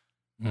level.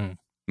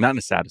 Not in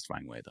a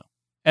satisfying way, though.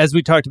 As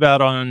we talked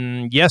about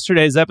on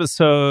yesterday's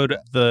episode,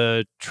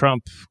 the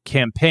Trump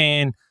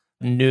campaign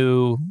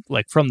knew,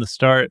 like from the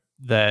start,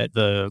 that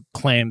the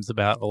claims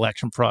about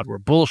election fraud were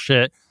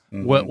bullshit.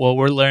 Well,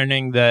 we're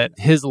learning that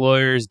his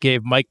lawyers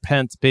gave Mike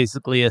Pence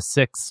basically a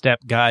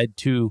 6-step guide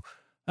to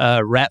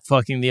rat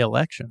fucking the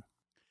election.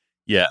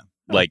 Yeah,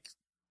 like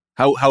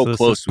how so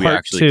close we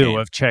actually came. Part 2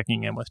 of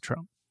checking in with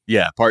Trump.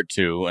 Yeah, part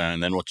 2,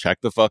 and then we'll check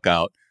the fuck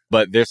out.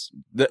 But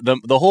the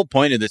whole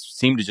point of this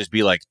seemed to just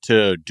be like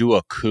to do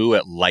a coup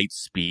at light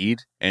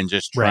speed and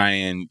just try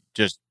and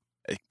just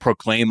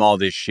proclaim all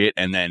this shit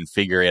and then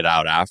figure it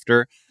out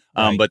after.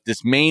 But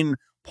this main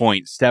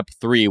point, step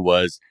 3,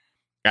 was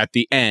at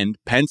the end,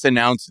 Pence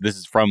announced, this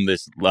is from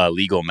this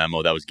legal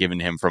memo that was given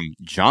to him from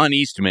John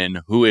Eastman,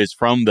 who is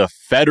from the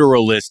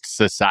Federalist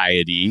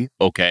Society,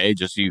 okay,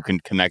 just so you can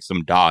connect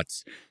some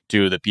dots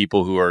to the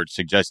people who are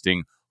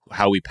suggesting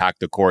how we pack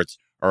the courts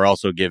are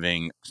also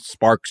giving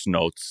Sparks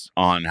notes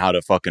on how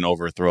to fucking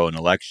overthrow an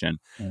election.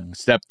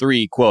 Step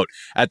 3, quote,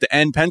 at the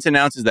end, Pence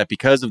announces that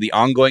because of the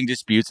ongoing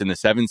disputes in the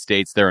 7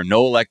 states, there are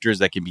no electors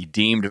that can be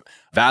deemed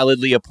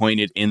validly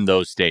appointed in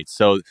those states.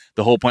 So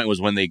the whole point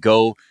was when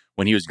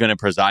he was going to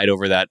preside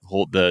over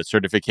the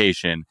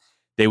certification,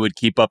 they would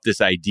keep up this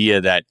idea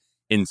that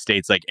in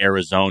states like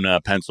Arizona,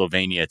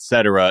 Pennsylvania,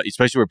 etc.,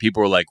 especially where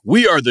people were like,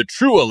 we are the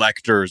true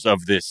electors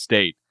of this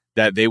state,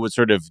 that they would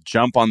sort of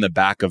jump on the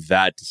back of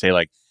that to say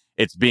like,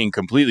 it's being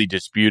completely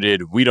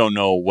disputed. We don't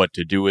know what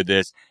to do with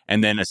this.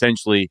 And then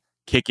essentially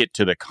kick it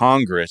to the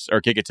Congress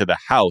or kick it to the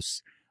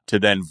House to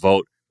then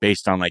vote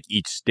based on like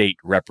each state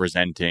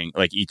representing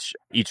like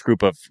each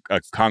group of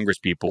Congress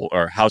people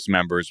or House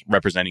members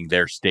representing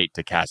their state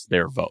to cast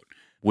their vote,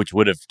 which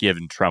would have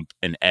given Trump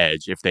an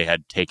edge if they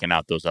had taken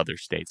out those other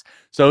states.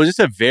 So it was just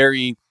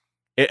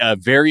a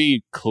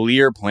very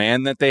clear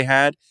plan that they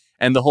had.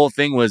 And the whole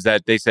thing was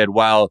that they said,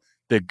 while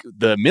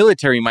the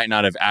military might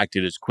not have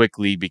acted as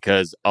quickly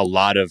because a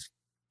lot of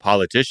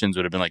politicians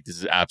would have been like, this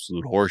is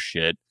absolute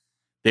horseshit.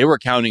 They were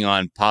counting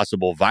on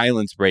possible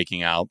violence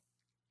breaking out.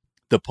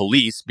 The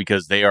police,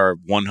 because they are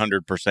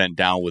 100%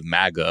 down with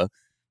MAGA,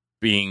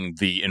 being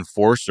the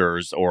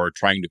enforcers or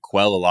trying to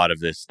quell a lot of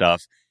this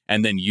stuff,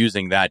 and then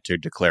using that to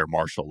declare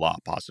martial law,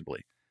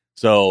 possibly.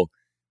 So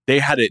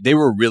they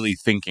were really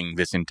thinking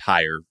this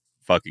entire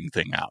fucking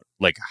thing out,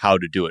 like how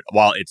to do it.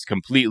 While it's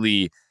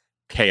completely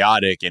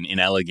chaotic and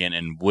inelegant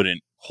and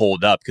wouldn't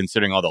hold up,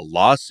 considering all the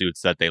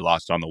lawsuits that they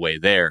lost on the way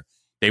there,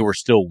 they were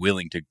still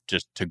willing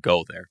to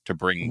go there to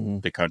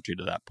bring the country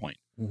to that point.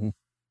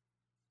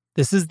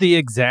 This is the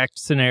exact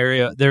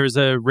scenario. There was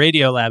a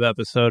Radiolab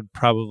episode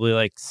probably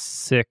like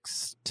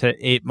 6 to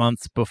 8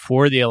 months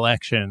before the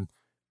election.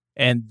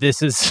 And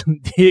this is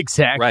the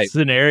exact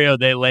scenario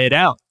they laid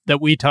out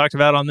that we talked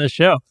about on this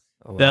show.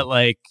 Oh, wow. That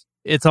like,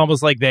 it's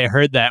almost like they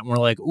heard that and were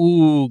like,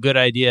 ooh, good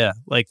idea.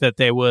 Like that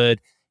they would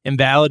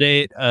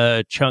invalidate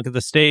a chunk of the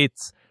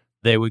states.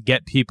 They would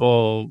get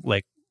people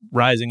like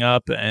rising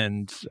up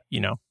and,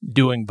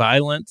 doing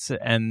violence.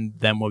 And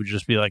then we'll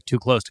just be like, too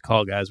close to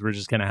call, guys. We're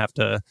just going to have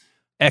to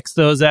X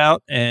those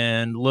out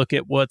and look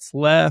at what's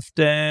left.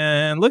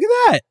 And look at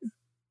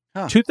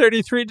that.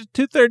 233 to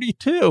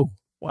 232.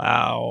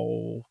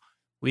 Wow.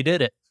 We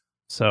did it.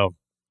 So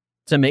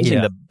it's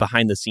amazing the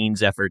behind the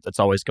scenes effort that's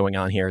always going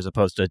on here as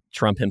opposed to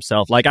Trump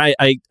himself. Like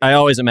I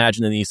always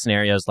imagine in these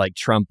scenarios like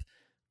Trump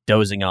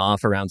dozing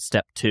off around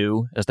step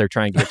 2 as they're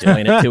trying to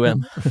explain it to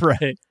him.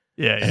 Right.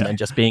 Yeah. And then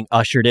just being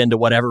ushered into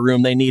whatever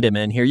room they need him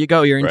in. Here you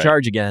go. You're in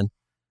charge again.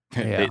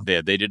 Yeah.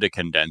 They did a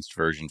condensed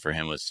version for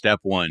him with step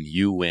 1,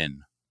 you win.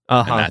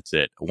 And that's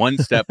it.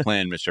 1-step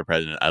plan, Mr.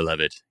 President. I love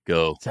it.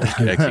 Go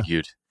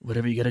execute.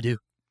 Whatever you got to do.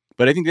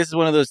 But I think this is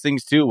one of those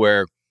things, too,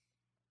 where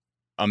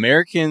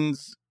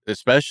Americans,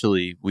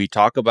 especially, we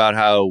talk about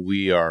how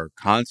we are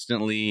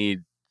constantly,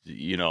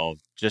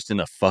 just in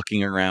the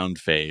fucking around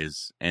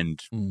phase and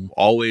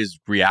always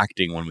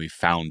reacting when we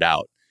found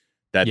out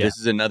that this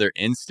is another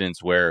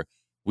instance where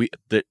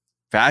the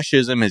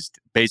fascism is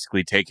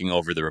basically taking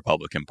over the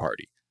Republican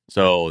Party.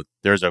 So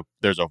there's an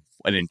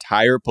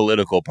entire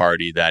political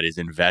party that is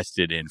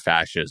invested in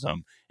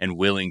fascism and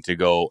willing to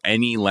go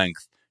any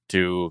length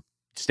to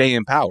stay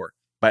in power,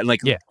 but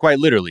quite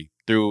literally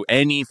through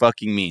any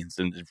fucking means,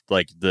 and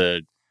like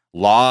the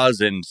laws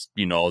and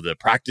the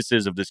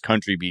practices of this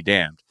country be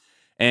damned.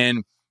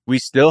 And we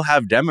still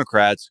have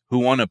Democrats who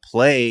want to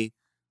play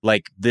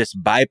like this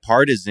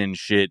bipartisan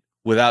shit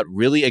without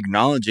really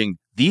acknowledging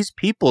these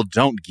people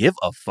don't give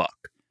a fuck.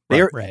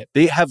 We're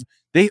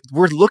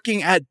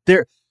looking at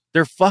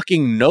their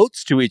fucking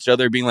notes to each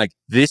other being like,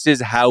 this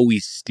is how we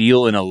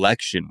steal an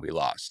election we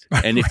lost.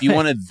 And if you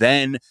want to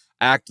then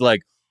act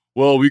like,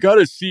 well, we got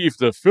to see if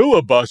the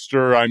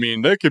filibuster,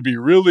 that could be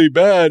really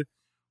bad.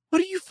 What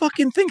do you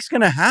fucking think's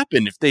going to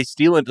happen if they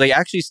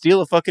actually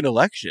steal a fucking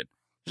election?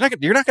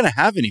 You're not going to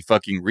have any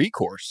fucking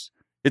recourse.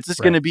 It's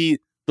just going to be,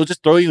 they'll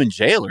just throw you in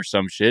jail or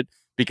some shit,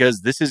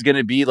 because this is going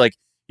to be like,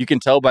 you can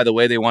tell by the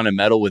way they want to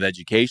meddle with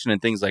education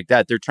and things like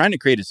that. They're trying to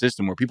create a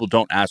system where people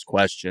don't ask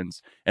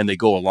questions and they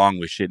go along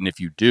with shit. And if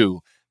you do,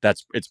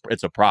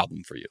 it's a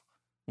problem for you.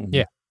 Mm-hmm.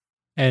 Yeah.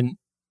 And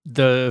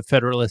the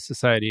Federalist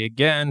Society,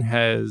 again,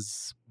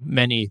 has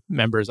many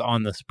members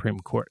on the Supreme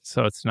Court.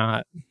 So it's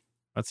not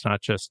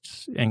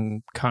just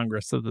in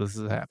Congress that this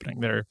is happening.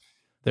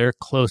 They're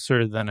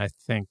closer than I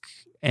think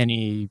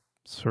any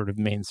sort of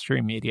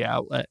mainstream media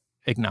outlet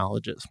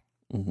acknowledges.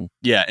 Mm-hmm.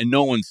 Yeah. And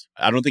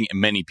I don't think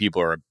many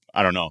people are,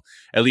 I don't know,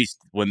 at least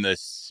when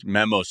this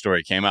memo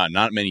story came out,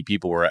 not many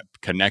people were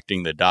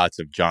connecting the dots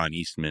of John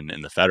Eastman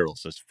and the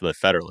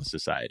Federalist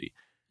Society.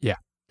 Yeah.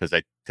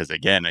 Because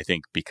again, I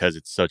think because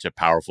it's such a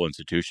powerful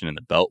institution in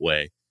the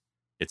Beltway,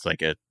 it's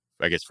like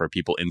I guess for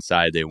people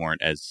inside, they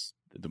weren't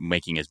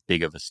making as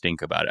big of a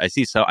stink about it.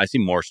 I see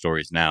more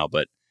stories now,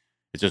 but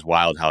it's just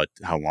wild how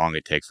long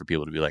it takes for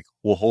people to be like,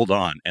 well, hold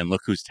on, and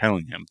look who's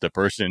telling him. The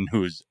person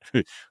who's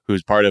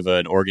part of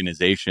an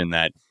organization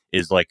that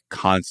is like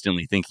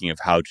constantly thinking of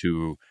how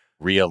to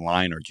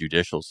realign our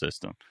judicial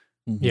system.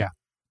 Mm-hmm. Yeah.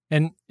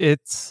 And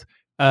it's,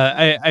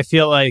 I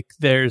feel like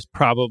there's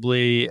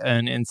probably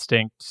an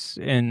instinct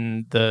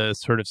in the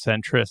sort of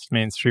centrist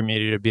mainstream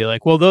media to be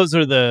like, well, those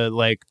are the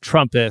like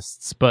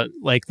Trumpists, but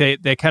like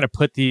they kind of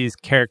put these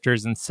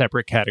characters in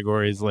separate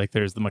categories. Like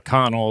there's the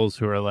McConnells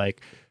who are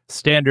like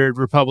standard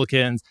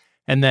Republicans,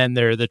 and then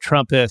there are the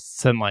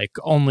Trumpists, and like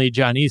only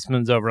John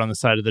Eastman's over on the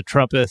side of the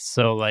Trumpists,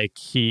 so like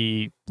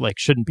he like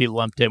shouldn't be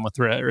lumped in with,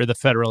 or the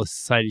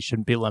Federalist Society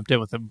shouldn't be lumped in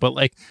with him. But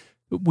like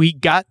we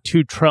got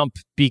to Trump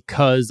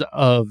because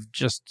of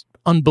just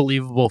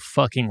unbelievable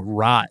fucking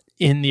rot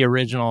in the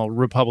original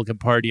Republican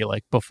Party,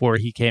 like before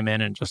he came in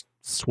and just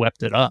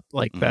swept it up.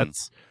 Like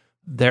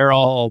they're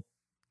all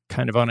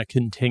kind of on a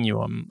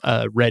continuum,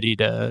 ready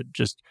to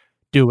just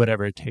do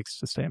whatever it takes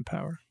to stay in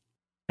power.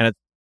 And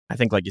I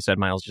think, like you said,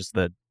 Miles, just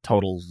the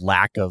total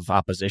lack of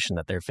opposition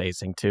that they're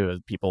facing, too.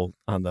 People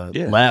on the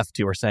left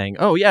who are saying,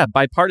 oh, yeah,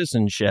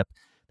 bipartisanship,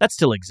 that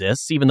still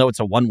exists, even though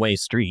it's a one-way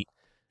street,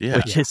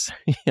 which is,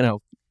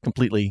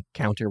 completely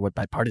counter what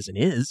bipartisan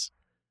is.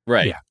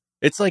 Right. Yeah.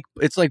 It's like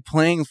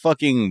playing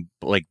fucking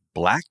like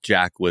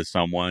blackjack with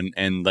someone,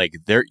 and like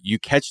you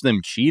catch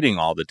them cheating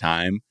all the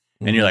time,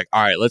 and you're like,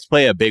 all right, let's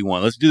play a big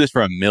one. Let's do this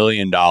for $1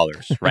 million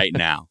right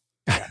now.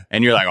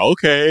 And you're like,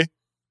 okay.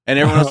 And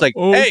everyone's like,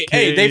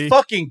 hey, they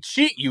fucking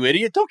cheat, you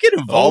idiot. Don't get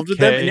involved with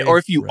them. Or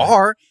if you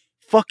are,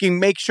 fucking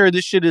make sure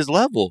this shit is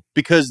level,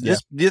 because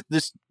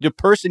the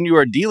person you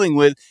are dealing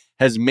with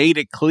has made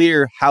it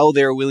clear how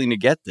they're willing to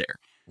get there.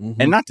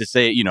 Mm-hmm. And not to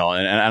say, and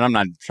I'm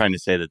not trying to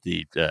say that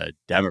the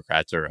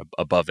Democrats are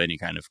above any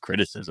kind of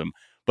criticism,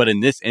 but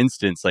in this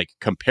instance, like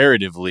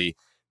comparatively,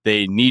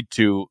 they need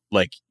to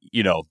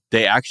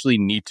they actually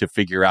need to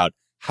figure out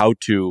how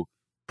to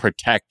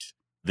protect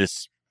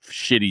this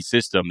shitty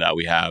system that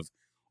we have.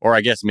 Or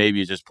I guess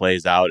maybe it just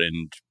plays out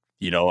and,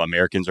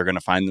 Americans are going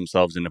to find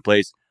themselves in a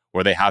place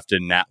where they have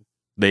to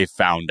they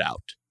found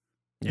out.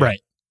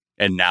 Right.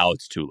 And now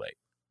it's too late.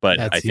 But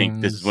I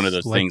think this is one of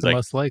those things like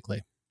most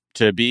likely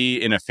to be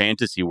in a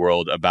fantasy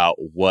world about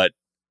what,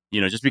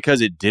 just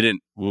because it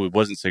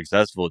wasn't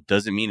successful, it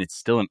doesn't mean it's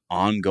still an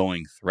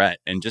ongoing threat.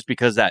 And just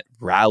because that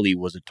rally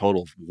was a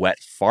total wet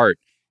fart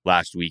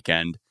last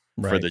weekend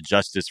for the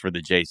justice for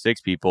the J6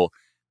 people,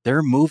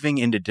 they're moving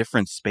into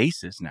different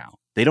spaces now.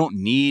 They don't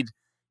need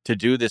to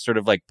do this sort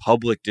of like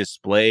public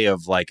display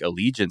of like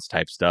allegiance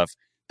type stuff,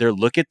 they're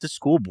look at the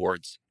school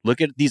boards, look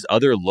at these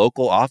other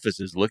local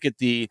offices, look at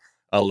the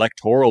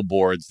electoral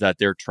boards that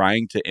they're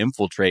trying to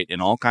infiltrate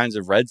in all kinds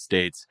of red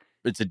states.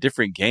 It's a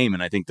different game.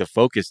 And I think the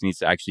focus needs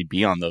to actually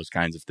be on those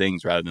kinds of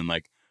things rather than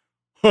like,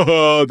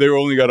 they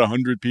only got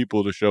 100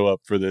 people to show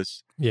up for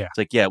this. Yeah. It's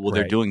like, yeah, well,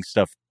 they're doing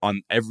stuff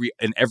on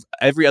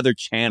every other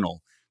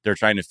channel. They're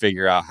trying to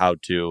figure out how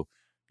to,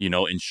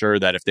 ensure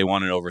that if they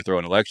want to overthrow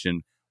an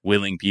election,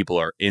 willing people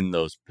are in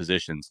those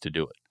positions to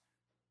do it.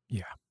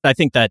 Yeah. I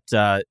think that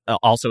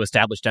also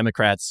established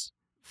Democrats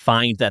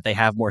find that they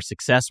have more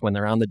success when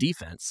they're on the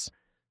defense.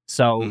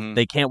 So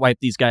they can't wipe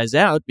these guys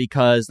out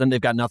because then they've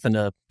got nothing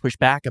to push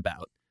back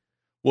about.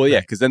 Well,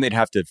 yeah, because then they'd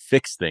have to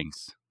fix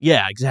things.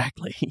 Yeah,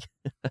 exactly.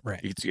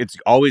 Right. It's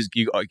always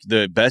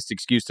the best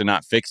excuse to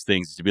not fix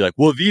things is to be like,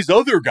 well, these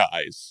other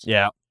guys.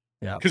 Yeah.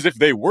 Because if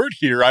they weren't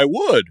here, I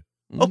would.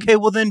 Mm-hmm. Okay,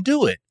 well, then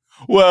do it.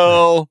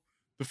 Well,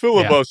 the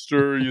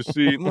filibuster, you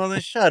see. Well,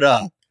 then shut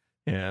up.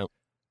 Yeah.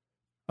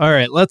 All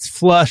right, let's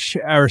flush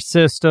our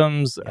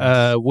systems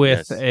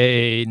with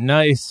a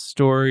nice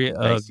story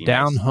of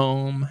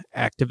down-home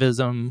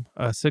activism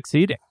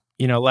succeeding.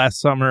 Last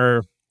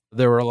summer,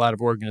 there were a lot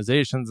of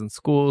organizations and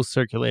schools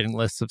circulating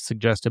lists of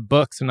suggested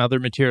books and other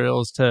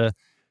materials to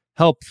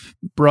help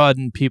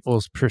broaden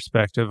people's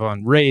perspective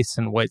on race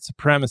and white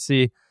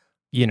supremacy.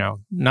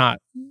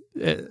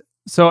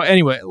 So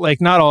anyway,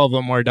 not all of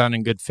them were done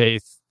in good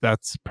faith.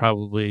 That's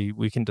probably,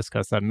 we can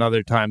discuss that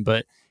another time.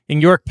 But in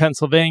York,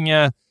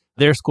 Pennsylvania,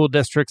 their school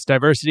district's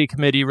diversity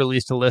committee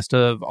released a list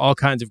of all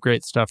kinds of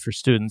great stuff for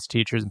students,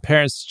 teachers, and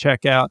parents to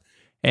check out.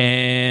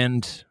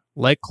 And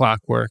like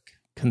clockwork,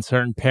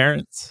 concerned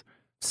parents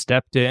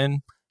stepped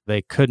in.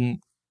 They couldn't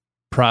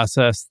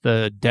process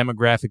the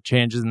demographic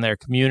changes in their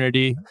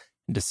community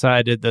and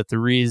decided that the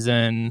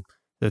reason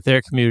that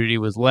their community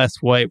was less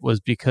white was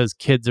because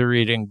kids are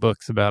reading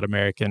books about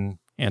American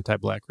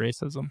anti-Black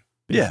racism,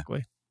 basically.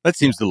 Yeah. That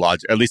seems the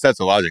logic. At least that's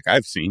the logic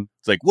I've seen.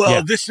 It's like,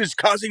 well, this is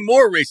causing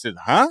more racism.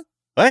 Huh?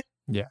 What?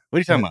 Yeah. What are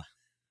you talking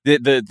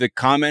about? The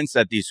comments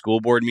at these school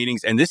board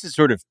meetings, and this is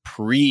sort of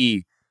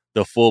pre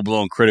the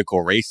full-blown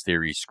critical race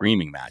theory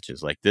screaming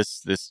matches. Like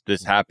this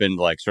happened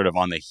like sort of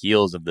on the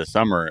heels of the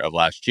summer of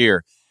last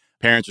year.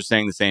 Parents were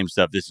saying the same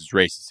stuff. This is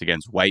racist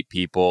against white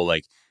people.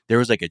 Like there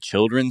was like a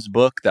children's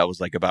book that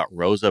was like about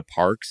Rosa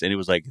Parks, and it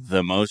was like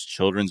the most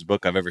children's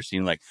book I've ever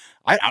seen. Like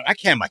I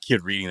can't have my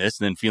kid reading this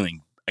and then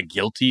feeling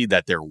guilty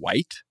that they're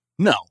white.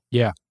 No.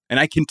 Yeah.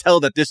 And I can tell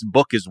that this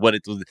book is what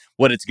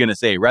it's going to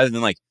say, rather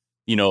than like,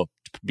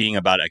 being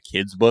about a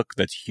kid's book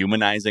that's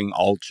humanizing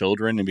all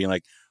children and being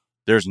like,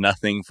 there's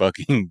nothing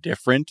fucking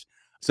different.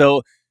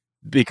 So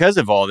because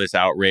of all this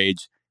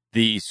outrage,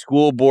 the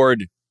school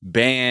board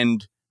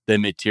banned the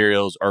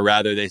materials, or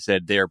rather they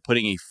said they're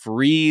putting a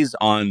freeze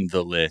on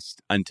the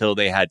list until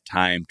they had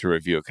time to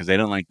review it because they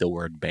don't like the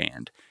word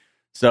banned.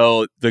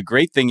 So the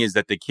great thing is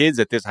that the kids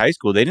at this high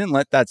school, they didn't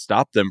let that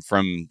stop them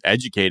from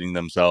educating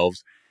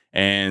themselves.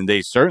 And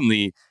they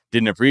certainly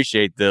didn't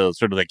appreciate the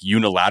sort of like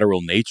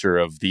unilateral nature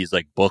of these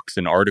like books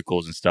and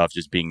articles and stuff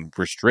just being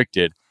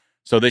restricted.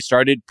 So they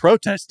started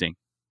protesting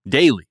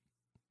daily.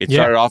 It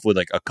started off with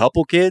like a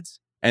couple kids,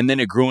 and then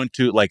it grew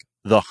into like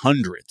the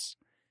hundreds.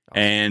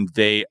 And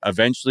they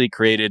eventually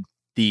created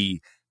the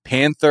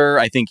Panther,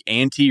 I think,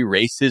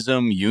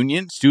 Anti-Racism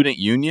Union, Student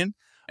Union.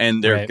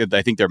 And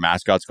I think their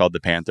mascot's called the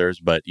Panthers,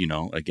 but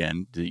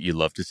again, you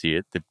love to see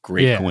it. The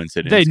great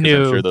coincidence. They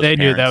knew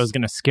that was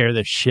going to scare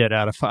the shit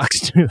out of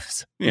Fox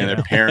News. Yeah, their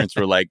parents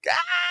were like,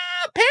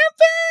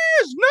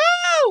 Panthers,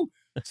 no!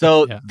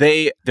 So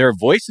their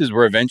voices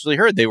were eventually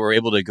heard. They were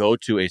able to go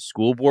to a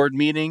school board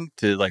meeting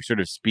to like sort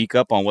of speak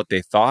up on what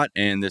they thought.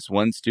 And this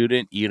one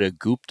student, Ida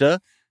Gupta,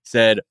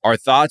 said, our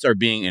thoughts are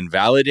being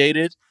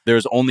invalidated.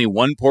 There's only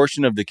one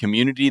portion of the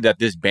community that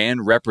this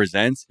ban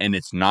represents, and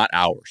it's not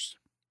ours.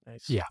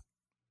 Nice.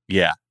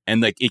 Yeah.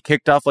 And like it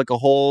kicked off like a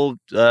whole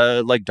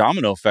like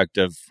domino effect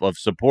of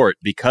support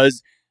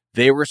because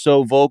they were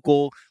so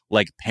vocal.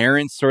 Like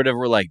parents sort of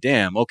were like,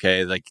 damn,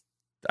 okay, like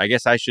I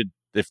guess I should,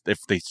 if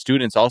the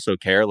students also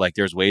care, like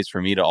there's ways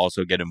for me to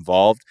also get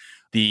involved.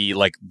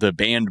 The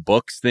banned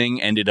books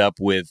thing ended up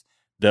with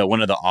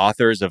one of the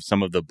authors of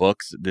some of the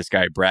books, this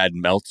guy Brad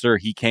Meltzer,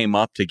 he came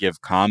up to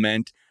give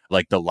comment.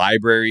 Like the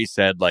library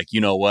said, like,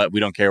 you know what, we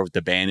don't care what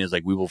the ban is.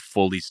 Like we will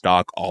fully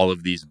stock all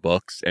of these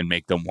books and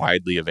make them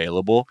widely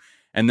available.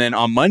 And then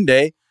on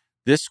Monday,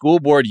 this school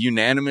board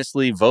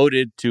unanimously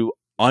voted to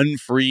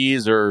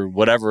unfreeze or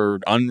whatever,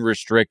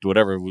 unrestrict,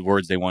 whatever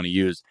words they want to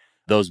use,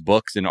 those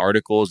books and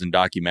articles and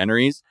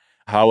documentaries.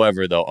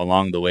 However, though,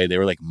 along the way, they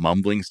were like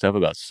mumbling stuff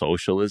about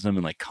socialism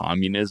and like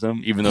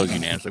communism, even though it was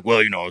unanimous. Like,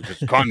 well,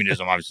 because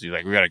communism, obviously,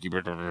 like we got to keep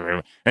it.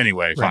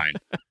 Anyway, fine.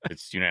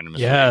 It's unanimous.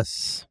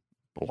 Yes.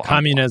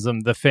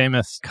 Communism, the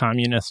famous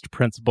communist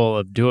principle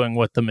of doing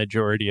what the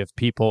majority of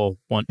people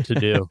want to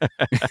do.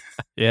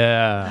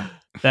 Yeah,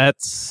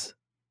 that's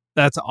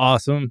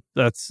awesome.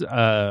 That's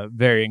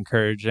very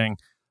encouraging.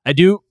 I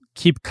do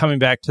keep coming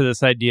back to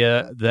this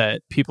idea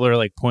that people are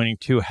like pointing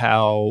to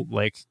how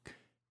like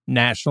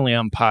nationally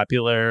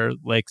unpopular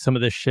like some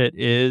of this shit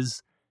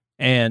is,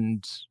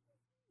 and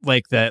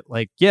like that,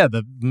 like, yeah,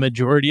 the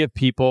majority of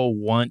people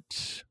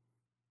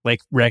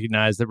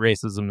recognize that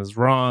racism is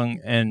wrong.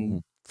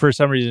 And for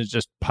some reason, it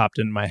just popped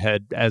in my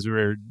head as we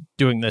were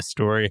doing this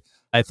story.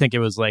 I think it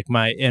was like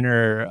my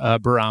inner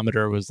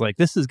barometer was like,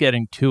 this is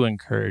getting too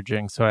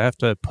encouraging, so I have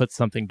to put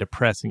something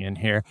depressing in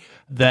here.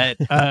 That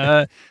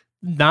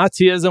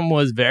Nazism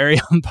was very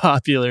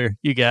unpopular,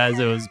 you guys.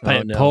 It was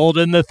pulled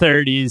in the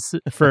 30s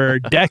for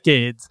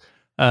decades.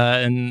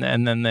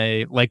 And then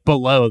they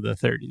below the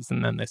 30s,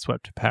 and then they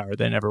swept to power.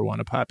 They never won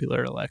a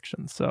popular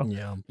election. So,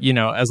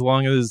 as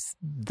long as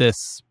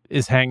this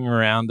is hanging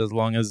around, as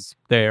long as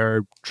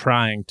they're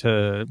trying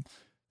to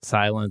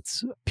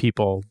silence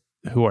people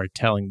who are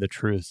telling the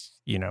truth,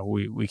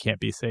 we can't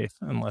be safe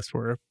unless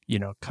we're,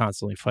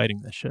 constantly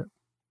fighting this shit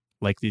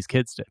like these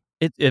kids did.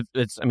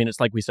 It's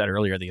like we said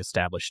earlier, the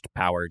established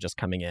power just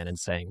coming in and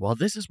saying, well,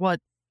 this is what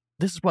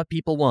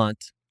people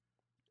want.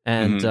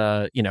 And,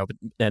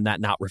 and that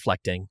not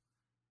reflecting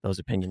those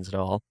opinions at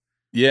all.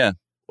 Yeah.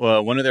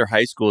 Well, one of their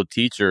high school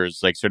teachers,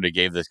 sort of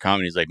gave this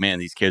comment. He's like, man,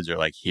 these kids are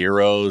like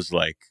heroes.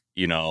 I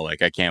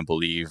can't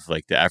believe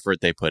the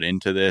effort they put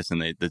into this.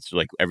 And that's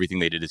everything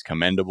they did is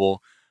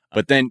commendable.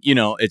 But then,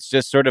 it's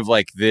just sort of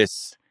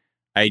this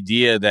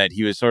idea that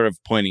he was sort of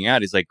pointing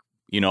out is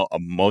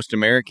most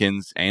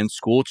Americans and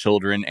school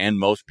children and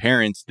most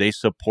parents, they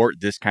support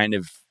this kind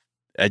of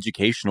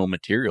educational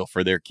material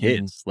for their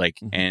kids,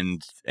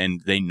 and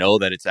they know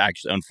that it's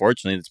actually,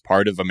 unfortunately, it's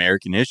part of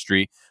American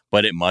history,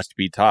 but it must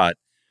be taught.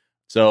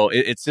 So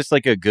it's just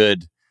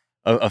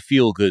a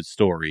feel good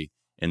story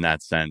in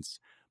that sense.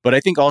 But I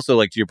think also,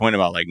 to your point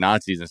about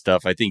Nazis and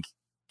stuff, I think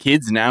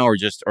kids now or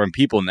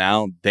people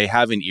now, they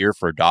have an ear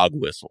for dog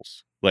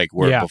whistles,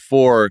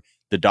 before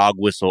the dog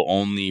whistle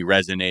only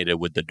resonated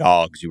with the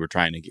dogs you were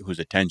trying to get, whose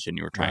attention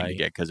you were trying to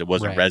get, because it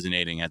wasn't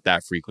resonating at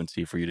that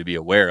frequency for you to be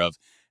aware of.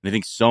 And I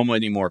think so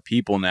many more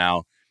people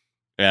now,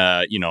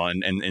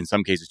 and in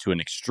some cases to an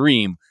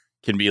extreme,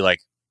 can be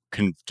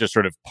can just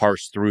sort of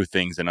parse through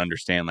things and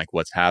understand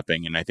what's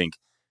happening. And I think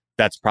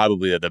that's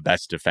probably the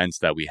best defense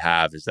that we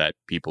have, is that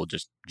people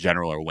just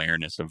general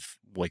awareness of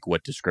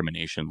what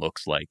discrimination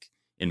looks like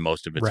in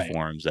most of its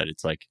forms, that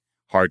it's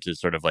hard to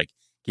sort of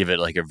give it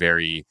a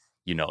very,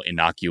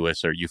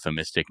 innocuous or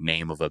euphemistic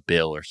name of a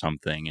bill or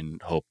something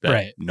and hope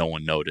that no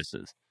one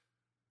notices.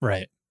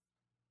 Right.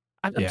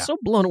 I'm so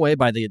blown away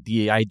by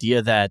the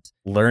idea that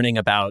learning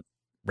about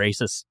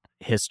racist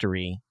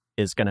history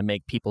is going to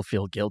make people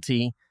feel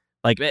guilty.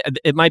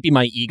 It might be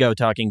my ego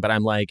talking, but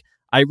I'm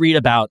I read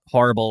about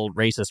horrible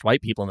racist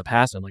white people in the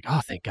past. And I'm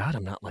oh, thank God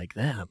I'm not like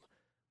them.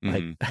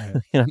 It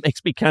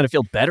makes me kind of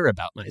feel better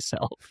about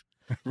myself.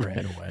 Right.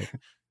 In a way.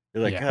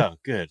 You're oh,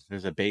 good.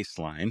 There's a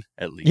baseline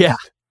at least.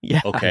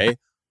 Yeah. Okay.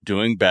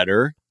 Doing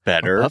better.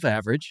 Above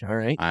average. All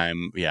right.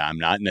 I'm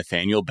not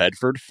Nathaniel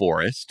Bedford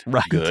Forrest.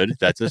 Right. Good.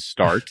 That's a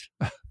start.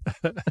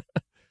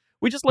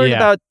 We just learned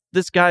about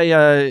this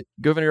guy,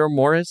 Gouverneur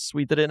Morris.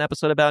 We did an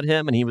episode about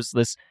him, and he was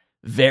this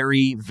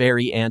very,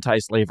 very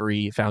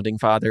anti-slavery founding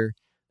father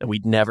that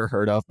we'd never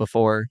heard of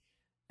before.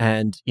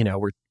 And,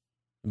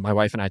 my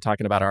wife and I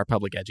talking about our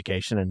public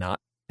education and not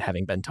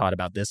having been taught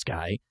about this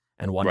guy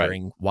and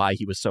wondering why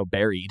he was so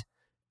buried.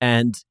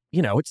 And,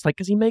 it's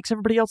because he makes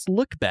everybody else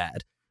look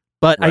bad.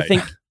 But I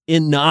think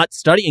in not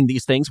studying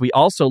these things, we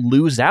also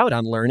lose out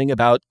on learning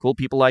about cool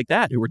people like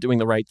that who were doing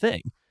the right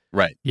thing.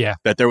 Right. Yeah.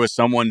 That there was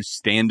someone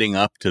standing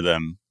up to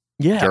them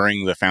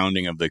during the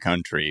founding of the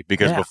country.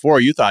 Because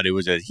before you thought it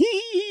was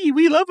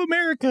we love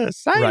America,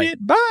 sign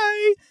it,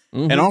 bye.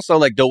 Mm-hmm. And also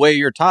the way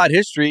you're taught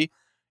history,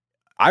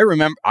 I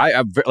remember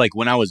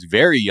when I was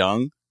very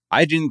young,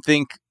 I didn't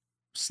think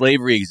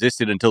slavery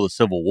existed until the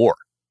Civil War.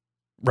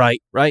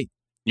 Right.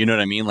 You know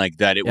what I mean?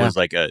 That it was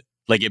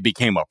it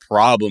became a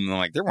problem.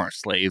 And there weren't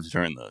slaves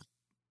during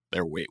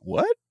wait,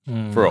 what?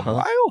 For a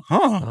while?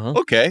 Huh.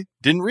 Okay.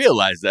 Didn't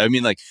realize that. I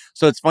mean,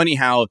 so it's funny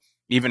how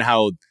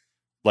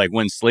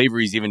when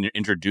slavery is even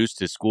introduced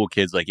to school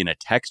kids, in a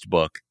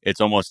textbook, it's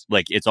almost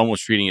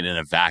treating it in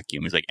a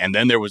vacuum. It's and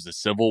then there was the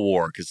Civil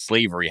War because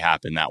slavery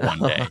happened that one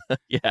day.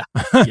 Yeah.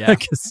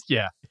 Because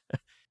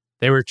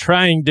they were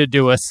trying to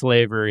do a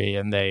slavery,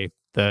 and the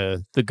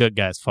good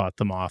guys fought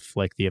them off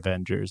like the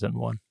Avengers and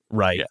won.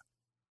 Right. Yeah.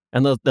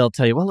 And they'll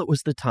tell you, well, it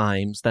was the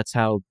times. That's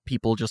how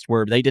people just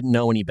were. They didn't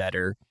know any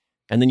better.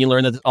 And then you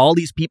learn that all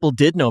these people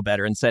did know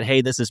better and said,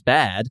 hey, this is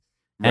bad.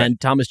 Right. And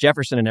Thomas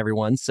Jefferson and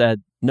everyone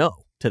said no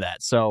to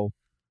that. So,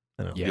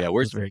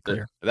 where's very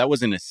clear. That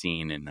wasn't a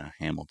scene in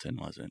Hamilton,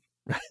 was it?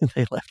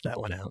 They left that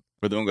one out.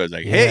 Where the one goes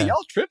hey,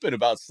 y'all tripping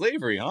about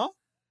slavery, huh?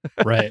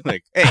 Right.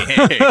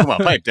 Hey, come on,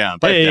 pipe down.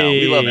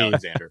 We love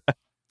Alexander.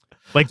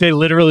 They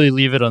literally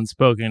leave it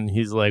unspoken.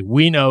 He's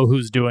we know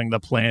who's doing the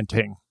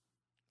planting.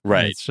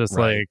 Right. And it's just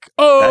that's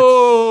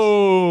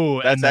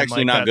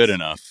actually not good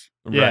enough.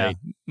 Yeah. Right.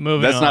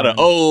 Moving That's on. not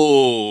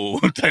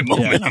a type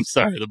moment. I'm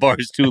sorry. The bar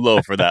is too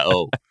low for that.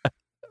 All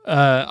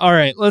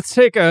right. Let's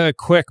take a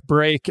quick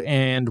break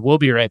and we'll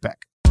be right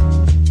back.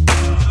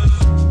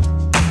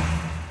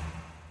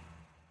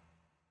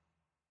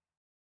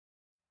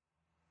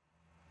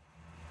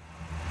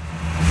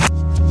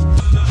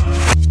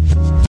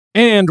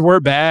 And we're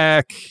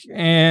back.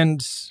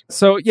 And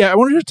so, yeah, I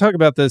wanted to talk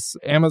about this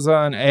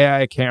Amazon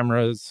AI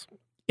cameras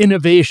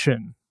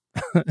innovation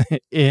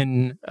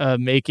in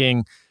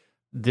making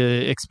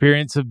the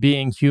experience of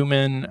being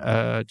human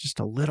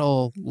just a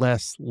little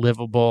less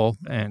livable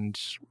and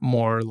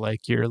more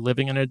like you're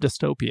living in a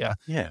dystopia.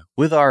 Yeah.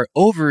 With our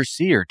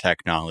overseer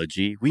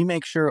technology, we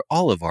make sure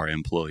all of our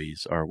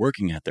employees are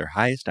working at their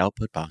highest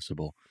output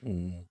possible.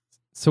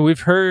 So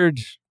we've heard,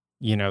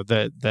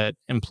 that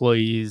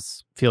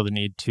employees feel the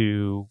need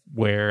to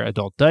wear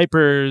adult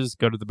diapers,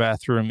 go to the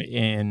bathroom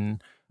in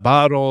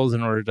bottles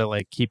in order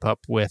to keep up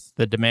with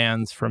the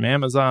demands from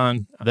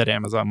Amazon, that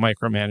Amazon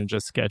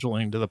micromanages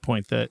scheduling to the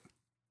point that,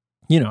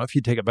 if you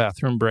take a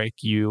bathroom break,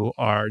 you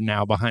are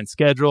now behind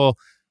schedule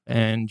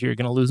and you're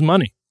going to lose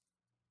money.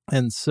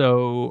 And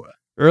so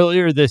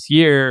earlier this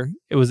year,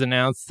 it was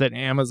announced that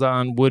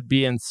Amazon would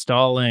be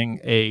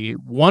installing a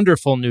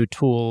wonderful new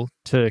tool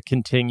to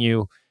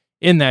continue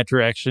in that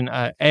direction,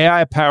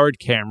 AI-powered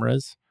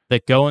cameras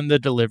that go in the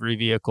delivery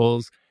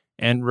vehicles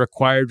and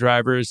require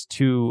drivers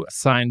to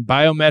sign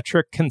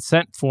biometric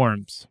consent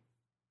forms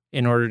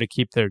in order to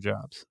keep their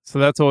jobs. So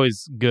that's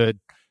always good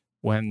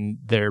when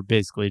they're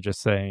basically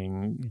just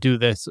saying, do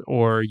this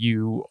or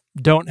you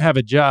don't have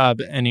a job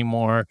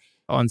anymore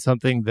on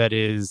something that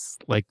is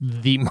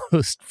the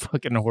most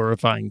fucking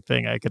horrifying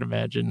thing I could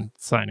imagine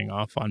signing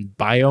off on,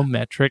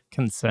 biometric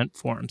consent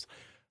forms.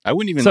 I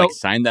wouldn't even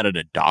sign that at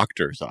a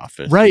doctor's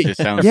office. Right. It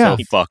just sounds so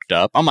fucked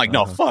up. I'm like,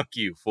 no, fuck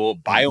you, fool.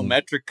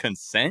 Biometric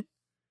consent?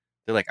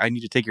 They're like, I need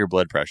to take your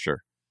blood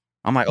pressure.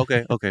 I'm like,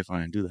 okay,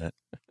 fine, do that.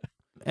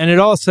 And it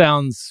all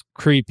sounds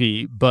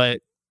creepy, but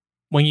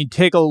when you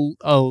take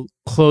a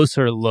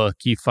closer look,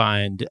 you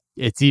find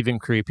it's even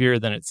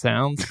creepier than it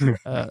sounds.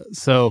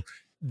 So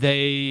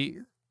they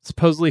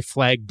supposedly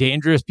flag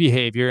dangerous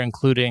behavior,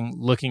 including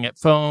looking at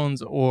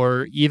phones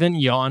or even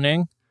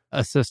yawning.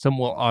 A system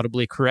will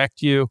audibly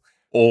correct you.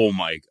 Oh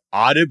my,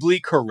 audibly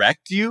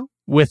correct you?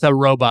 With a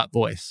robot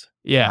voice.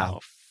 Yeah. Oh,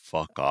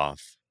 fuck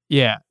off.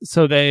 Yeah.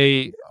 So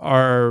they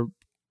are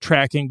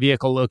tracking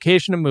vehicle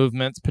location and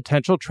movements,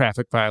 potential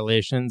traffic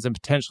violations, and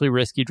potentially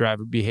risky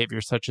driver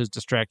behavior such as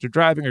distracted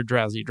driving or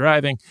drowsy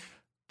driving.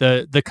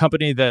 The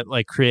company that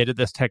created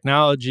this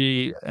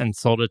technology and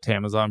sold it to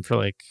Amazon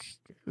for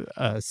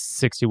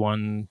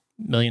 $61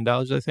 million,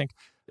 I think,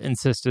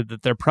 insisted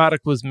that their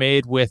product was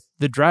made with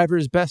the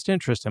driver's best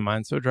interest in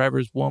mind, so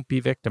drivers won't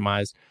be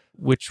victimized,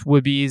 which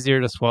would be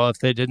easier to swallow if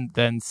they didn't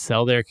then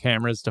sell their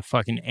cameras to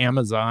fucking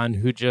Amazon,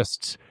 who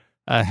just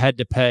had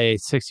to pay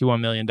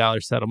 $61 million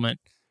settlement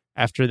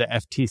after the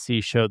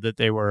FTC showed that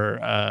they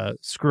were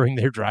screwing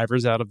their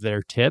drivers out of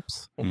their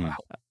tips. Wow.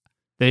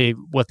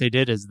 What they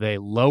did is they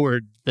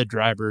lowered the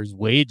drivers'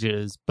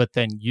 wages, but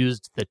then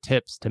used the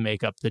tips to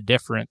make up the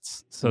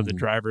difference so the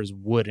drivers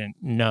wouldn't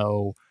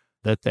know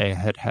that they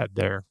had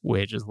their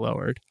wages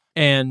lowered.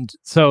 And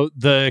so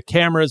the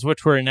cameras,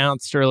 which were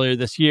announced earlier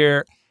this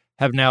year,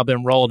 have now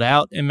been rolled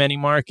out in many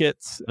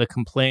markets. The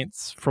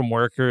complaints from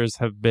workers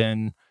have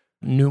been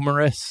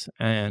numerous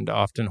and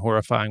often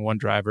horrifying. One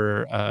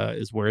driver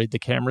is worried the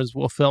cameras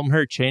will film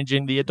her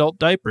changing the adult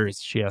diapers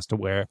she has to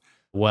wear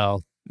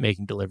while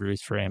making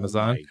deliveries for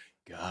Amazon. Oh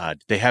my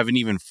God, they haven't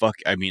even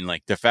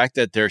the fact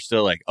that they're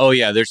still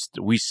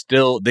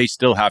they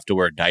still have to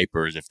wear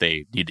diapers if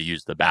they need to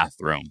use the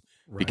bathroom.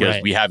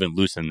 Because we haven't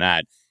loosened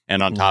that.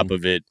 And on top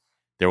of it,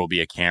 there will be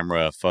a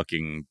camera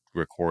fucking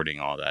recording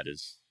all that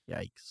is.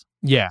 Yikes.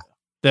 Yeah.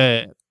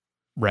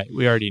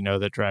 We already know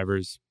that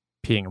drivers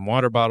peeing in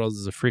water bottles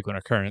is a frequent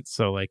occurrence.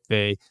 So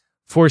they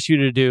force you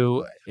to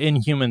do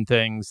inhuman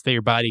things that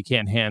your body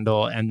can't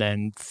handle and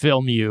then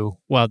film you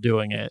while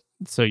doing it.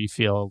 So you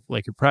feel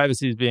like your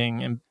privacy is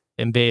being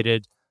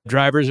invaded.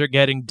 Drivers are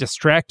getting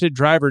distracted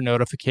driver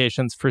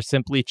notifications for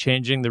simply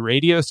changing the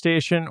radio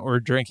station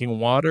or drinking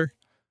water.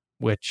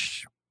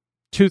 Which,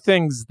 two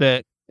things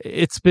that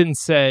it's been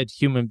said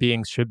human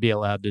beings should be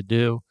allowed to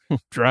do.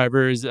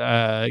 Drivers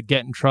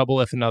get in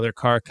trouble if another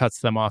car cuts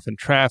them off in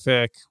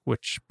traffic,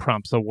 which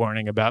prompts a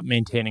warning about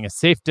maintaining a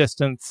safe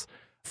distance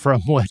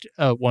from what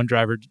one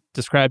driver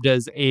described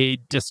as a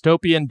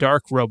dystopian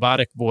dark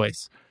robotic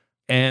voice.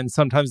 And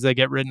sometimes they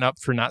get written up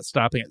for not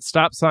stopping at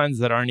stop signs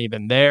that aren't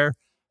even there.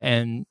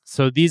 And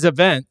so these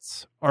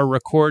events are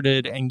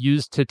recorded and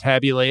used to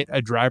tabulate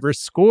a driver's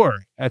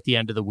score at the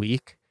end of the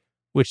week,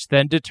 which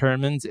then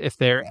determines if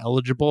they're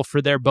eligible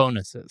for their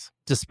bonuses.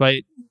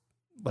 Despite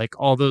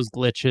all those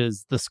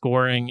glitches, the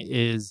scoring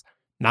is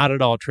not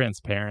at all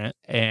transparent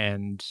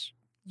and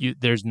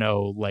there's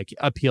no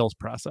appeals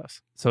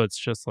process. So it's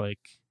just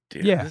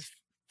dude, that's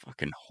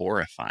fucking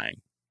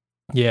horrifying.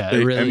 Yeah,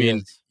 it really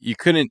is. You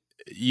couldn't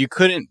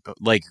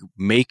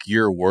make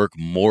your work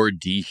more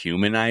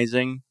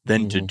dehumanizing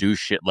than to do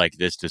shit like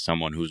this to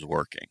someone who's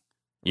working.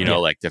 You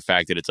know, the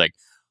fact that it's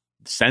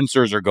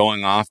sensors are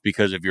going off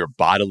because of your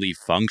bodily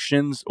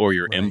functions or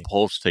your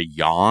impulse to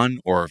yawn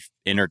or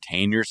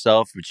entertain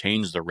yourself,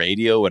 change the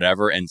radio,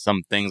 whatever. And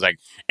some things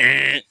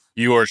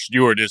you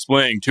are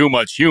displaying too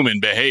much human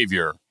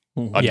behavior.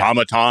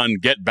 Automaton,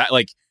 get back.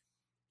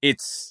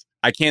 It's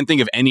I can't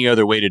think of any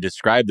other way to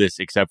describe this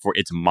except for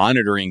it's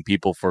monitoring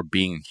people for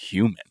being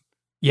human.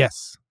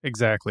 Yes,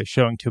 exactly.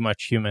 Showing too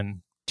much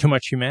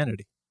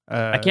humanity.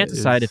 I can't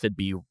decide if it'd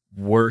be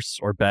worse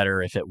or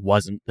better if it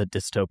wasn't the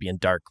dystopian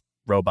dark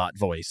robot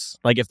voice.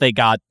 Like if they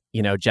got,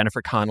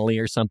 Jennifer Connelly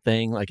or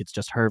something, like it's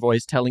just her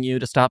voice telling you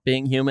to stop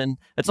being human.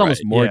 It's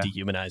almost more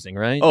dehumanizing,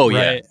 right? Oh,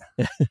 right.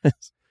 Yeah.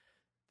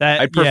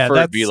 I prefer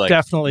that's to be like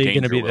definitely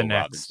going to be the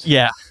Robot. next.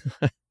 Yeah.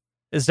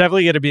 It's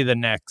definitely going to be the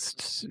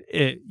next,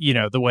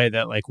 the way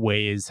that like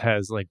Waze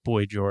has like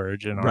Boy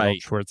George and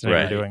Arnold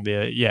Schwarzenegger doing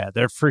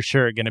they're for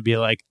sure going to be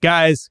like,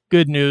 guys,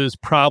 good news,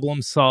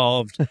 problem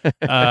solved.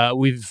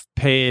 We've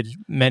paid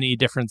many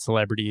different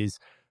celebrities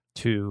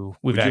to,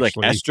 Would you like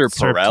Esther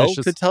Perel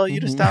to tell you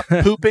to stop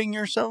pooping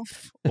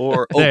yourself,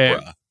 or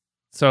Oprah?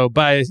 So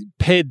by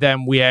paid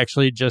them, we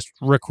actually just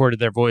recorded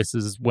their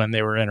voices when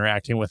they were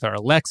interacting with our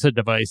Alexa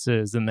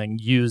devices and then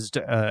used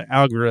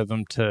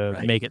algorithm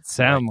to make it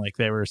sound like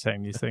they were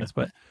saying these things.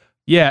 But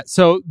yeah,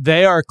 so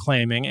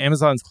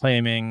Amazon's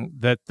claiming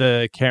that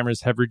the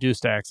cameras have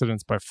reduced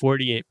accidents by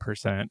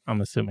 48%.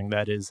 I'm assuming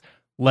that is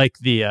like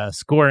the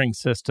scoring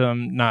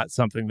system, not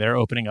something they're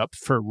opening up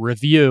for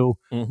review.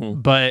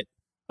 Mm-hmm. But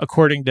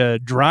according to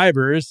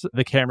drivers,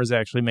 the cameras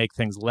actually make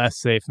things less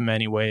safe in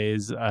many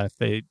ways. If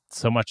they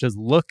so much as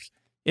look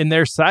in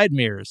their side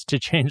mirrors to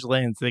change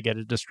lanes, they get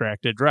a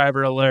distracted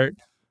driver alert.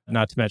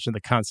 Not to mention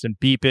the constant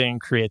beeping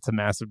creates a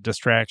massive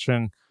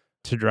distraction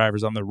to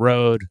drivers on the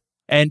road.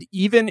 And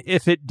even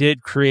if it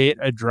did create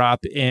a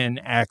drop in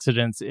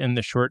accidents in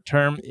the short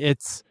term,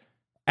 it's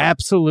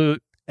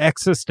absolute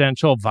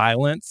existential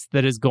violence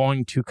that is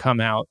going to come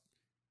out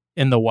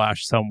in the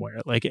wash somewhere.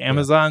 Like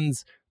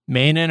Amazon's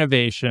main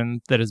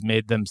innovation that has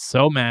made them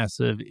so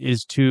massive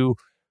is to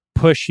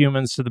push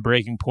humans to the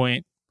breaking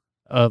point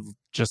of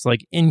just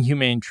like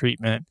inhumane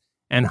treatment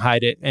and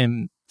hide it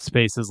in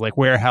spaces like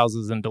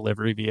warehouses and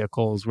delivery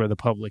vehicles where the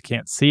public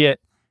can't see it.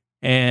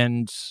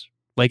 And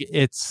like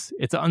it's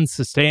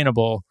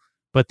unsustainable,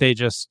 but they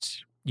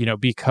just,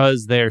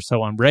 because they're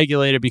so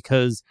unregulated,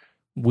 because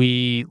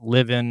we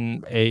live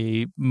in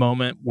a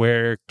moment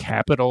where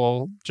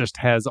capital just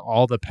has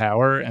all the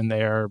power and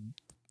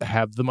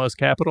have the most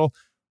capital.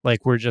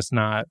 Like we're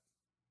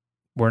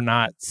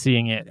not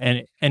seeing it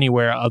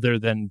anywhere other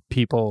than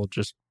people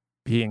just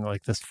being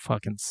like, this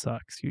fucking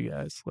sucks, you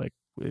guys. Like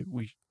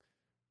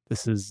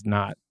this is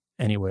not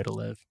any way to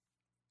live.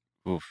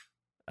 Oof.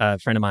 A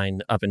friend of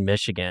mine up in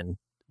Michigan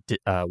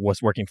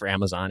was working for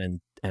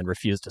Amazon and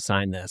refused to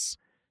sign this,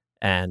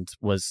 and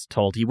was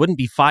told he wouldn't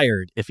be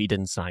fired if he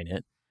didn't sign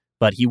it,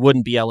 but he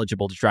wouldn't be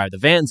eligible to drive the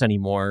vans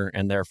anymore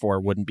and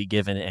therefore wouldn't be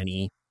given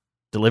any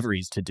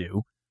deliveries to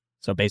do.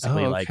 So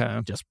basically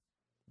just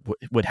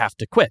would have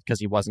to quit because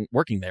he wasn't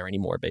working there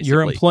anymore, basically.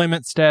 Your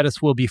employment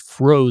status will be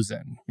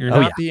frozen. You're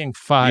not being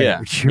fired.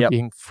 Yeah. You're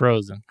being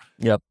frozen.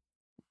 Yep.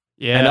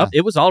 Yeah. And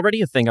it was already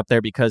a thing up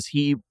there because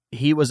he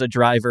was a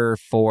driver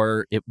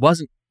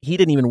he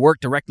didn't even work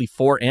directly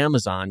for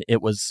Amazon.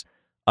 It was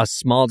a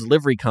small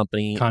delivery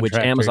company, which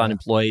Amazon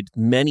employed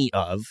many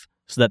of,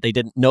 so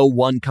that no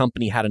one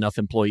company had enough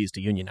employees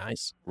to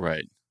unionize.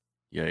 Right.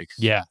 Yikes.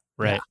 Yeah,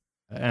 right.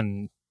 Yeah.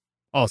 And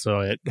also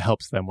it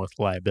helps them with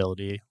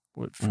liability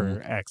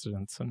for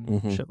accidents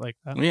and shit like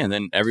that. Yeah, and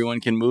then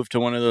everyone can move to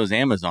one of those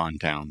Amazon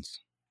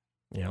towns.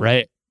 Yeah.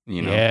 Right.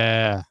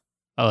 Yeah.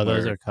 Oh,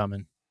 those are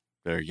coming.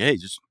 They're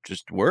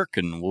just work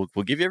and we'll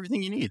give you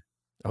everything you need.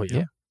 Oh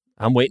yeah.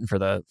 I'm waiting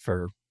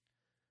for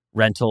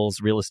rentals,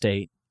 real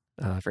estate,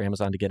 for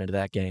Amazon to get into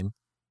that game.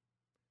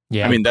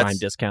 Yeah. I mean, that's prime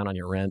discount on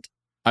your rent.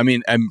 I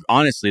mean, and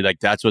honestly, like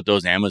that's what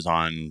those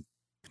Amazon,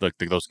 like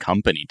those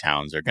company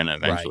towns are going to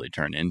eventually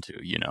turn into,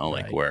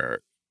 like where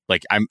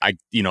like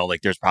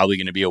there's probably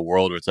going to be a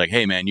world where it's like,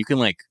 hey man, you can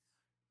like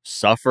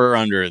suffer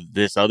under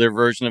this other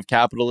version of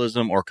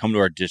capitalism or come to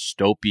our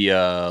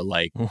dystopia,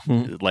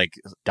 like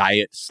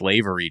diet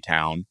slavery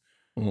town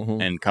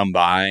and come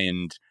by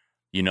and,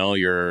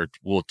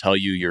 we'll tell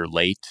you you're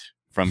late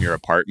from your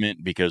apartment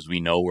because we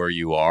know where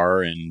you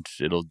are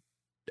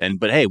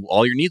but hey,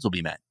 all your needs will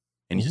be met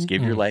and you just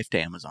give your life to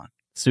Amazon.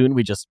 Soon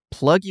we just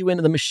plug you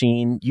into the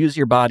machine, use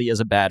your body as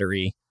a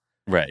battery.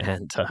 Right.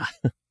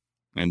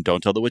 And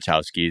don't tell the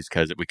Wachowskis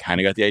because we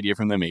kind of got the idea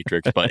from The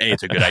Matrix, but hey,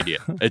 it's a good idea.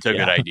 It's a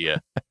good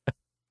idea.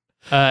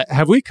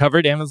 Have we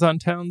covered Amazon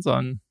towns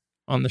on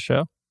the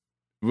show?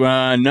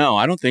 No,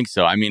 I don't think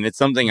so. I mean, it's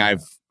something I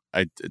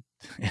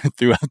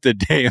throughout the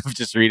day of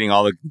just reading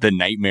all the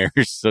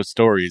nightmares of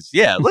stories.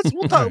 Yeah,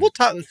 we'll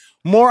talk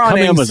more on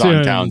Coming Amazon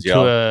soon towns,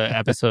 to an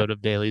episode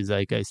of Daily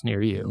Zeitgeist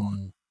near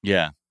you.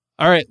 Yeah.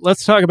 All right,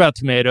 let's talk about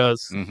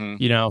tomatoes.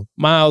 Mm-hmm.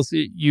 Miles,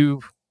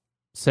 you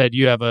said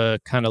you have a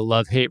kind of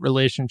love-hate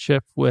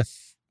relationship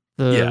with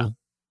the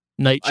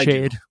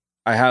nightshade.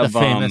 I have the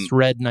famous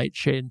red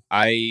nightshade.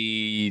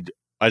 I,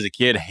 as a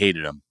kid,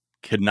 hated them.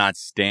 Could not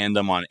stand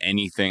them on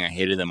anything. I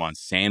hated them on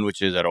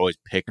sandwiches. I'd always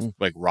pick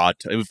like raw.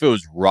 If it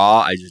was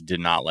raw, I just did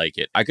not like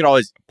it.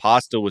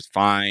 Pasta was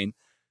fine.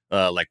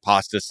 Like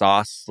pasta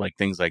sauce, like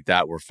things like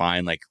that were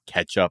fine. Like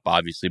ketchup,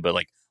 obviously. But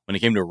like when it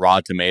came to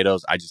raw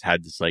tomatoes, I just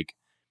had this like,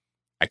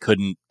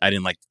 I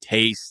didn't like the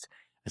taste.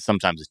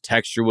 Sometimes the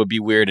texture would be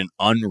weird. An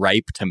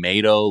unripe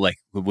tomato like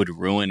would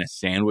ruin a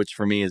sandwich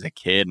for me as a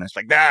kid. And I was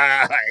like,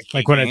 I can't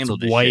like when handle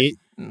it's this white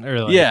shit.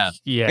 or like,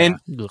 yeah. And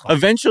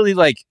eventually,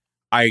 like,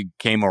 I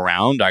came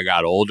around, I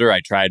got older,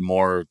 I tried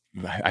more.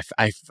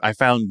 I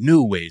found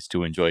new ways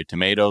to enjoy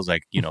tomatoes,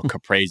 like, you know,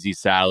 caprese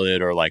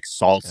salad or like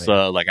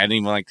salsa. Like I didn't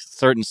even like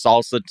certain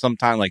salsa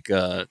sometimes, like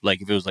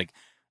if it was like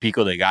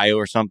pico de gallo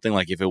or something,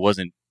 like if it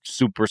wasn't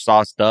super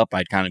sauced up,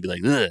 I'd kind of be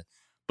like, ugh.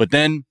 But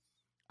then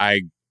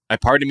a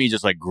part of me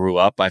just like grew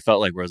up. I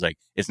felt like where I was like,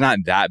 it's not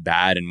that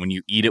bad. And when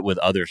you eat it with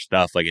other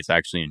stuff, like it's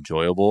actually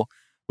enjoyable,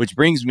 which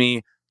brings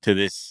me to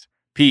this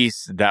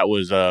piece that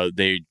was,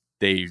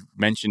 they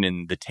mentioned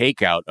in the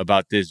takeout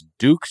about this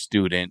Duke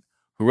student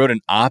who wrote an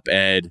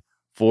op-ed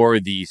for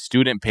the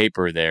student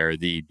paper there,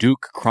 the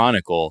Duke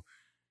Chronicle,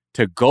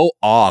 to go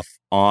off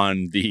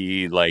on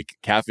the like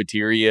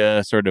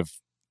cafeteria sort of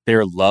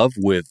their love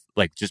with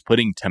like just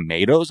putting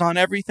tomatoes on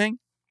everything.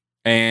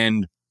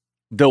 And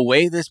the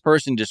way this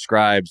person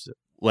describes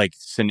like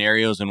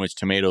scenarios in which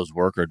tomatoes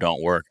work or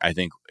don't work, I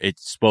think it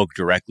spoke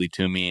directly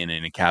to me and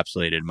it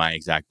encapsulated my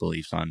exact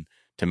beliefs on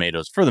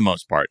tomatoes for the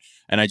most part.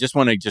 And I just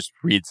want to just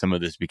read some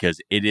of this because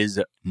it is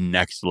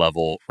next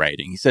level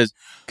writing. He says,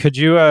 could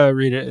you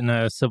read it in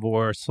a Civil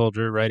War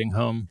soldier writing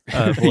home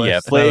voice? Yeah,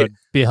 play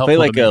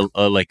like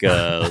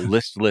a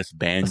listless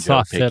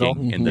banjo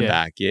picking in the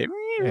back.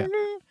 Yeah.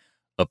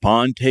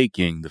 Upon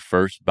taking the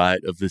first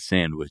bite of the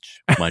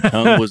sandwich, my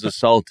tongue was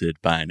assaulted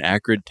by an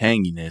acrid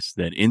tanginess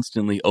that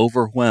instantly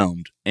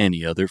overwhelmed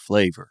any other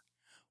flavor.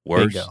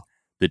 Worse,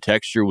 the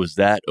texture was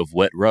that of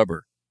wet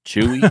rubber,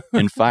 chewy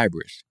and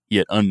fibrous,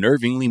 yet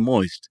unnervingly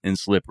moist and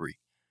slippery.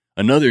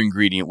 Another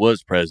ingredient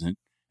was present,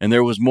 and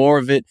there was more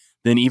of it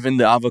than even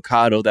the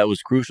avocado that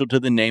was crucial to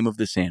the name of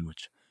the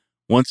sandwich.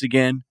 Once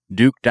again,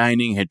 Duke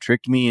Dining had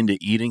tricked me into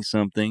eating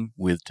something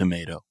with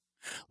tomato.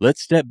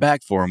 Let's step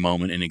back for a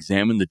moment and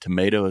examine the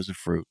tomato as a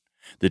fruit.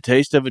 The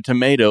taste of a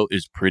tomato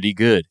is pretty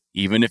good.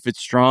 Even if it's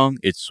strong,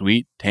 it's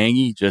sweet,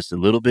 tangy, just a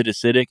little bit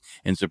acidic,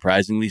 and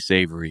surprisingly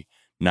savory.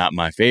 Not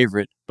my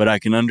favorite, but I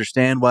can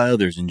understand why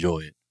others enjoy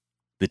it.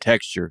 The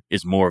texture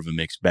is more of a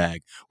mixed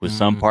bag, with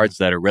some parts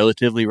that are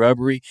relatively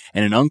rubbery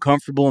and an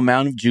uncomfortable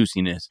amount of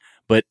juiciness,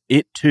 but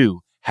it too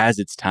has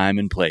its time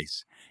and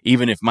place.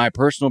 Even if my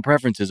personal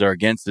preferences are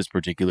against this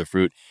particular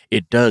fruit,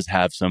 it does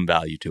have some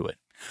value to it.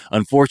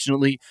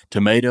 Unfortunately,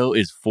 tomato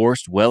is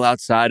forced well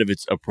outside of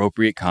its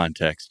appropriate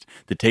context.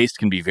 The taste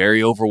can be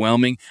very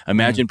overwhelming.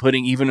 Imagine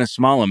putting even a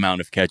small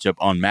amount of ketchup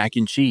on mac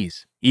and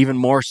cheese. Even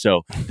more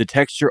so, the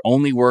texture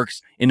only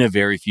works in a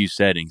very few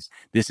settings.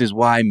 This is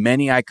why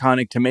many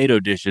iconic tomato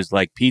dishes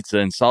like pizza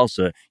and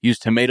salsa use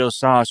tomato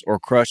sauce or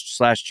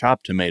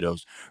crushed/chopped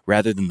tomatoes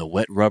rather than the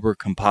wet rubber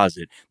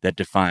composite that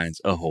defines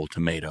a whole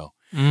tomato.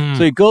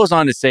 So he goes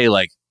on to say,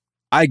 like,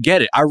 I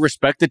get it. I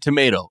respect the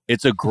tomato.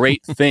 It's a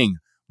great thing,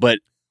 but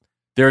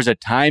there's a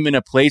time and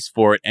a place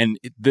for it. And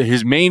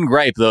his main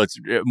gripe, though, it's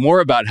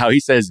more about how he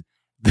says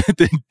that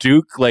the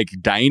Duke, like,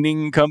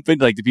 dining company,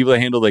 like the people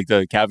that handle, like,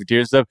 the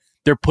cafeteria and stuff,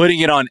 they're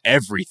putting it on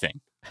everything.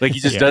 Like, he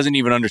just doesn't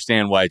even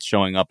understand why it's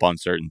showing up on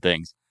certain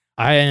things.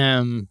 I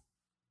am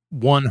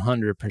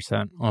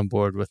 100% on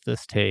board with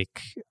this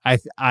take.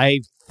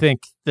 I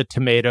think the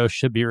tomato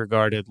should be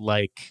regarded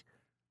like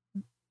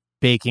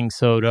baking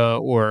soda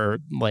or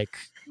like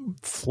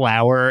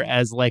flour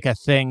as like a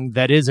thing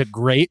that is a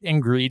great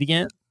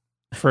ingredient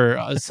for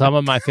some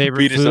of my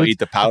favorite foods. Don't eat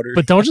the powder,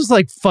 but don't just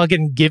like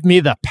fucking give me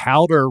the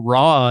powder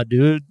raw,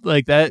 dude.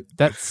 Like that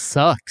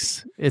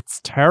sucks. It's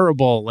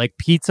terrible. Like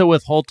pizza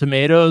with whole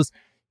tomatoes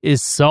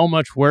is so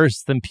much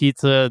worse than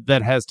pizza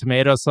that has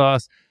tomato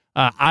sauce.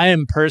 I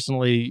am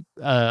personally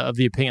of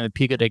the opinion that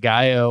pico de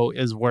gallo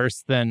is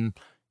worse than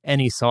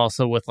any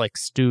salsa with like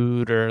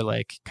stewed or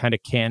like kind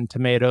of canned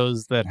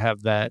tomatoes that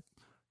have that,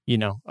 you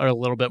know, are a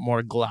little bit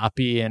more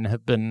gloppy and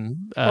have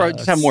been or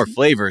just have more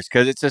flavors,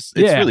 because it's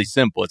really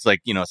simple. It's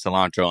like, you know,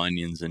 cilantro,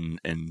 onions,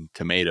 and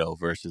tomato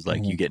versus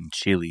like you getting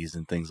chilies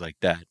and things like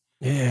that.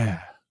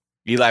 Yeah.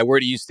 Eli, where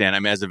do you stand? I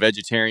mean, as a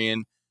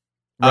vegetarian,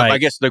 I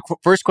guess the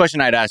first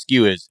question I'd ask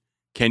you is,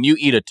 can you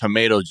eat a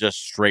tomato just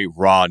straight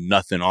raw,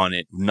 nothing on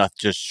it, not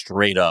just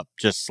straight up,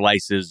 just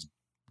slices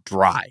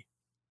dry?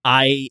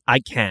 I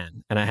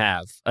can, and I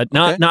have.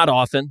 Not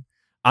often.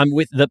 I'm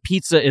with the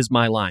pizza is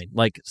my line.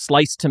 Like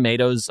sliced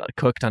tomatoes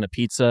cooked on a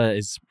pizza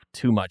is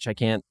too much. I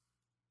can't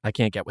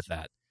get with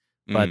that.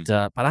 But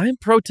I'm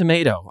pro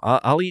tomato.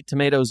 I'll eat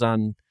tomatoes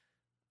on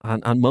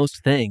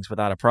most things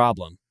without a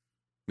problem.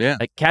 Yeah,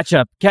 like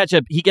ketchup.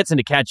 He gets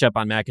into ketchup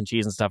on mac and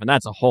cheese and stuff, and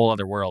that's a whole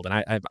other world.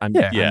 And I'm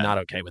not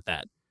okay with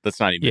that. Let's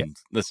not even.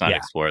 Let's not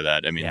explore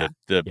that. I mean, I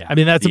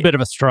mean, that's a bit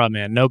of a straw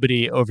man.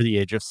 Nobody over the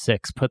age of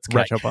 6 puts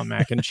ketchup on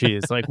mac and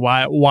cheese. Like,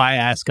 why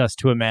ask us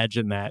to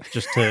imagine that?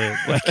 Just to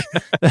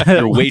like,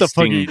 you're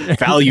wasting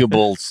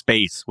valuable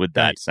space with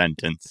that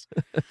sentence.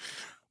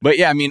 But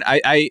yeah, I mean,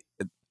 I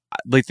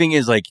the thing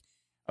is, like,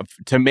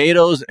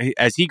 tomatoes.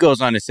 As he goes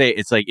on to say,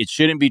 it's like it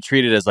shouldn't be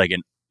treated as like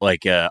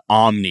a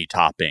omni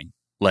topping,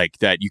 like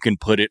that you can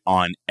put it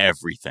on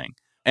everything.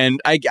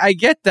 And I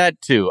get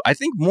that too. I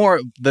think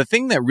more the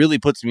thing that really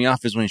puts me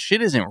off is when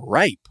shit isn't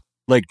ripe.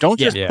 Like, don't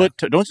just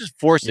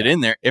force it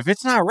in there. If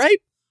it's not ripe,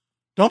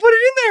 don't put it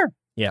in there.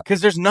 Yeah,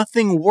 because there's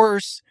nothing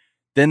worse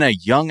than a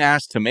young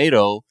ass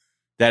tomato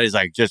that is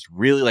like just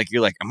really like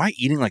you're like, am I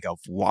eating like a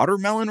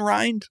watermelon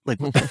rind? Like,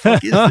 what the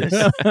fuck is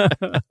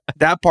this?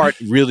 That part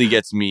really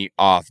gets me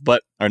off,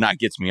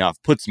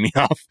 puts me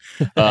off.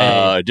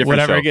 Hey,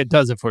 whatever it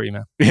does it for you,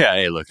 man. Yeah.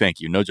 Hey, look, thank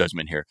you. No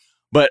judgment here.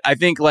 But I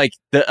think like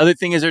the other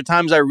thing is there are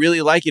times I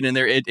really like it, and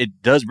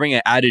it does bring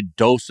an added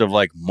dose of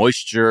like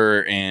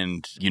moisture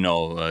and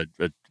a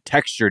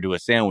texture to a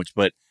sandwich.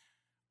 But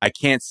I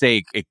can't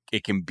say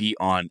it can be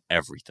on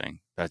everything.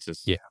 That's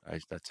just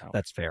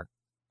that's fair.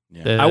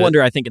 Yeah. I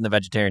wonder. I think in the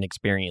vegetarian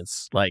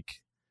experience, like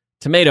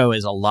tomato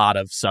is a lot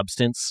of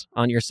substance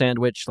on your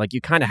sandwich. Like you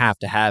kind of have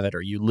to have it,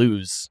 or you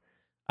lose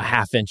a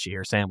half inch of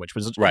your sandwich,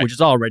 which is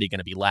already going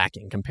to be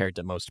lacking compared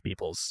to most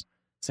people's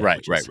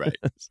sandwiches. Right.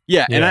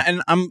 Yeah,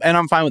 and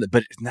I'm fine with it.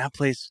 But in that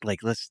place,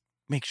 like, let's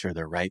make sure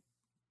they're ripe.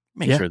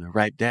 Make sure they're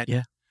ripe, Dad.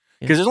 Yeah.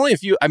 Because there's only a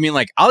few. I mean,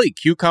 like, I'll eat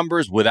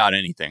cucumbers without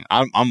anything.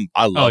 I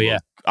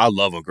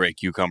love a great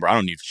cucumber. I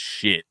don't need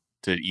shit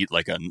to eat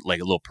like a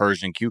little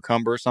Persian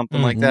cucumber or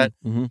something like that.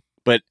 Mm-hmm.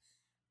 But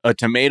a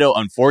tomato,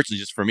 unfortunately,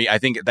 just for me, I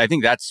think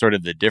that's sort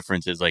of the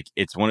difference. Is like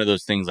it's one of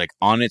those things like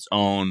on its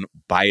own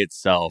by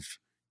itself.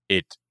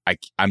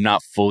 I'm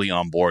not fully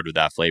on board with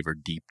that flavor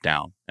deep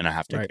down, and I've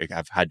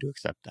had to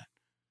accept that.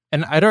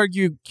 And I'd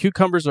argue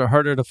cucumbers are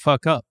harder to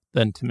fuck up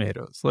than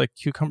tomatoes. Like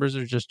cucumbers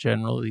are just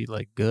generally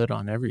like good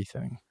on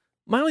everything.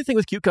 My only thing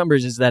with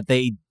cucumbers is that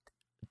they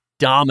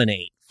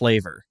dominate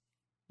flavor.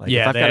 Like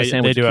if I've got a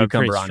sandwich with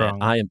cucumber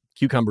on it,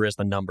 cucumber is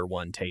the number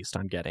one taste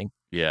I'm getting.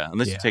 Yeah,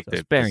 unless you take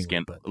the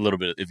skin a little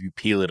bit, if you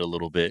peel it a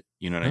little bit,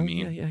 you know what I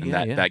mean?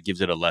 That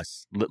gives it a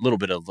little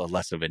bit of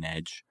less of an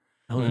edge.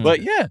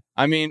 But yeah,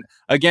 I mean,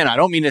 again, I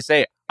don't mean to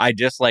say I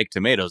dislike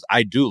tomatoes.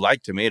 I do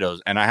like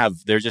tomatoes, and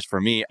they're just for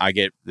me,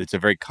 it's a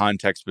very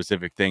context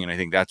specific thing. And I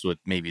think that's what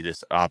maybe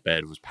this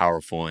op-ed was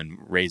powerful in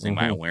raising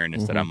my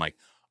awareness that I'm like,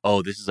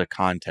 oh, this is a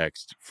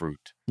context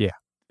fruit. Yeah.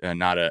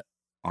 Not a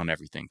on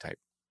everything type.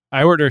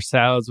 I order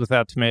salads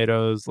without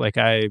tomatoes. Like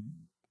I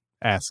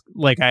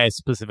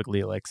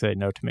specifically like say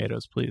no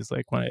tomatoes, please.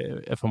 Like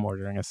if I'm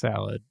ordering a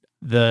salad,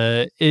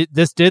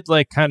 this did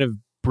like kind of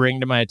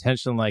bring to my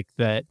attention like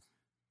that.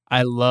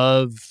 I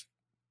love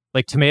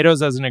like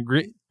tomatoes as an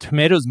ingredient.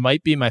 Tomatoes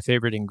might be my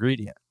favorite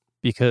ingredient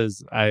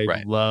because I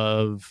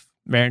love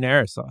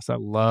marinara sauce. I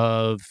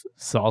love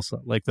salsa.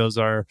 Like those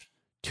are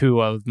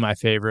two of my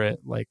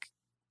favorite like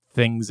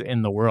things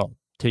in the world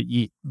to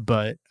eat.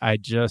 But I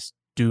just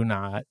do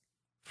not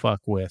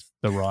fuck with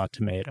the raw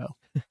tomato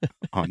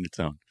on its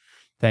own.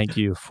 Thank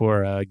you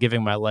for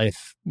giving my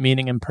life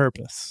meaning and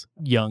purpose,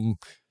 young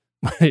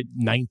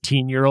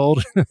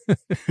 19-year-old.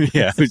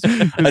 Yeah,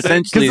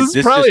 essentially, because this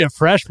is probably a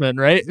freshman,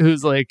 right?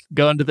 Who's like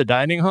going to the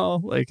dining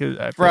hall, like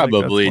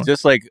probably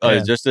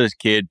like just a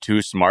kid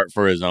too smart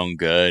for his own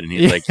good, and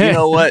he's like, you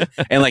know what?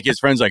 And like his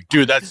friends like,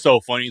 dude, that's so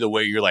funny the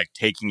way you're like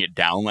taking it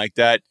down like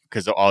that,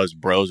 because all his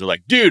bros are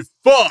like, dude,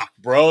 fuck,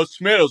 bro,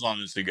 tomatoes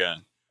on this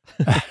again.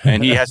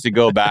 And he has to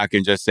go back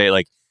and just say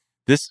like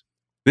this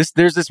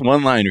there's this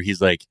one line where he's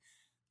like,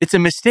 it's a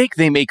mistake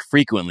they make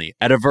frequently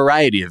at a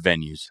variety of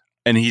venues,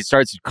 and he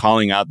starts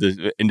calling out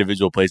the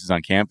individual places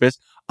on campus.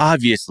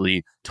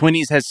 Obviously,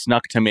 Twinnies has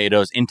snuck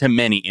tomatoes into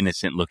many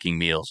innocent looking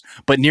meals,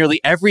 but nearly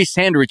every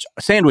sandwich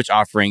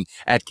offering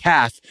at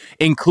CAF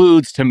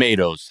includes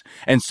tomatoes,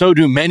 and so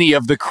do many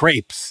of the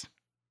crepes.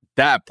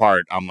 That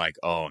part I'm like,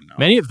 oh no,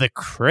 many of the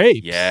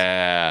crepes.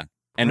 Yeah.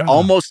 And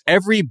almost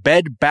every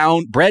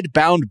bread-bound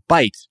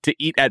bite to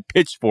eat at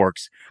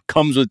Pitchforks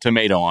comes with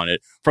tomato on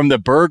it. From the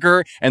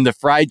burger and the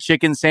fried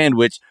chicken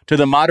sandwich to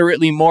the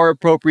moderately more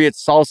appropriate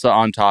salsa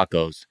on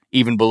tacos.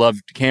 Even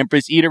beloved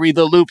campus eatery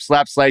The Loop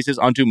slaps slices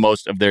onto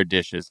most of their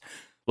dishes.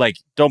 Like,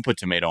 don't put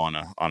tomato on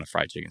a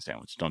fried chicken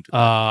sandwich. Don't do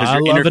that. Because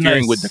you're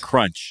interfering with the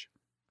crunch.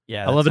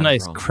 Yeah, I love a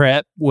nice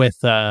crepe with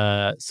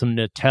some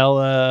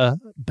Nutella,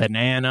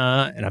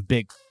 banana, and a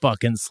big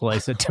fucking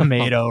slice of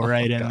tomato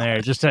in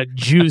there. Just a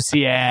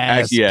juicy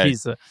ass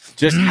piece of.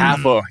 Just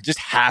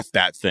half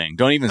that thing.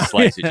 Don't even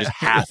slice it. Just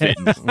half it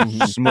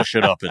and smush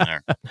it up in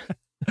there.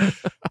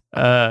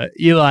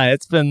 Eli,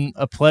 it's been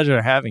a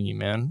pleasure having you,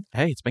 man.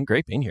 Hey, it's been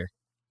great being here.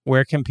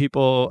 Where can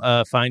people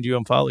find you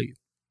and follow you?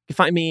 You can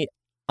find me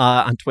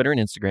on Twitter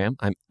and Instagram.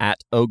 I'm at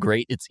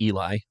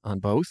 @OhGreatIt'sEli on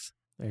both.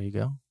 There you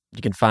go.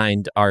 You can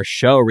find our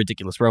show,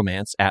 Ridiculous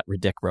Romance, at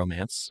Ridic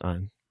Romance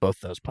on both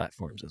those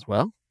platforms as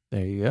well.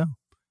 There you go.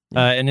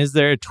 And is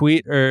there a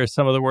tweet or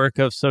some of the work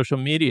of social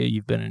media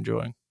you've been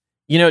enjoying?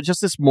 You know,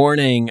 just this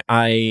morning,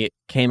 I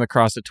came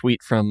across a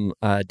tweet from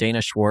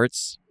Dana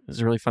Schwartz,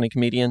 who's a really funny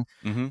comedian,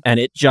 and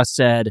it just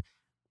said,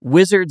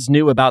 wizards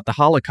knew about the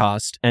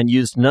Holocaust and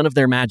used none of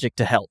their magic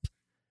to help.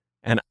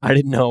 And I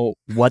didn't know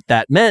what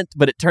that meant,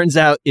 but it turns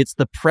out it's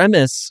the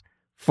premise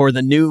for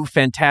the new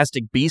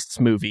Fantastic Beasts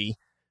movie,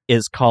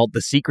 is called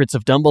The Secrets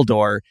of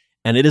Dumbledore,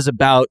 and it is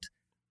about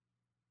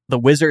the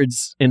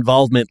wizards'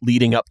 involvement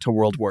leading up to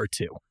World War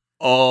II.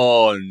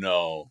 Oh,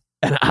 no.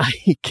 And I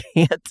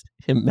can't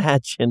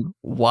imagine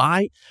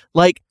why.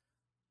 Like,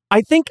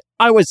 I think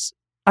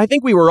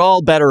we were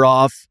all better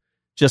off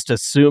just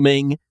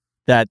assuming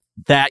that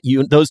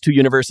those two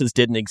universes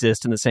didn't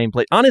exist in the same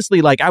place.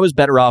 Honestly, like, I was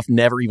better off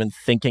never even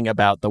thinking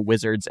about the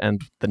wizards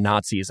and the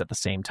Nazis at the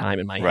same time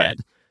in my head.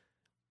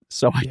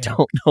 So I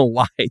don't know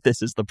why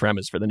this is the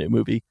premise for the new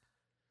movie.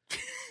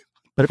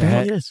 But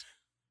apparently it is.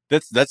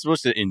 That's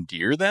supposed to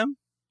endear them?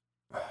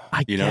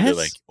 I guess. They're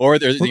like, or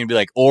there's going to be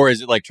like, or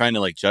is it like trying to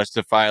like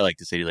justify, like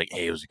to say like,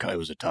 hey, it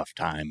was a tough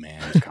time,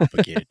 man. It was a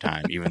complicated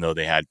time. Even though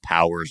they had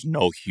powers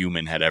no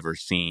human had ever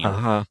seen,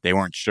 they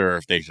weren't sure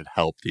if they should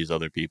help these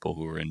other people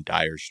who were in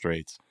dire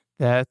straits.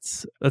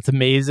 That's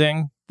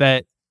amazing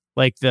that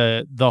like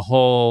the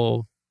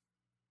whole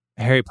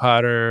Harry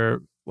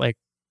Potter like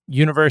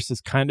universe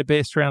is kind of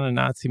based around a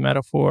Nazi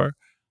metaphor,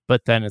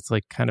 but then it's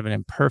like kind of an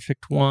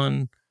imperfect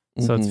one.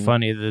 So it's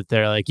funny that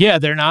they're like, yeah,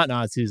 they're not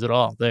Nazis at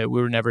all. We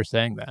were never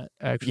saying that,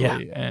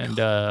 actually. Yeah.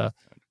 And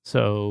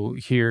so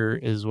here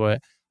is what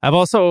I've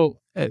also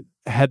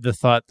had the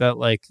thought that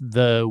like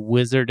the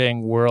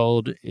wizarding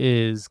world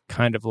is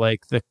kind of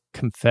like the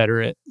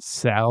Confederate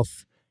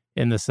South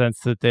in the sense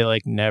that they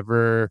like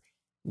never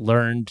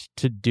learned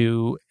to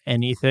do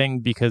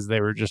anything because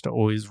they were just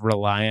always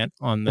reliant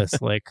on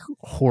this like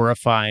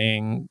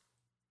horrifying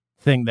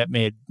thing that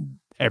made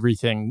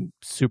everything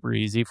super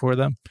easy for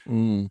them.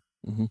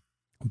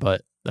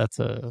 But that's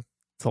a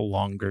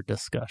longer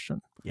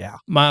discussion. Yeah.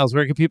 Miles,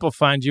 where can people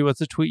find you?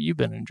 What's a tweet you've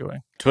been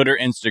enjoying? Twitter,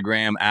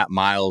 Instagram at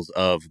Miles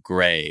of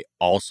Gray.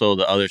 Also,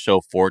 the other show,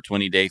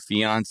 420 Day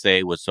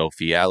Fiancé with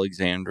Sophia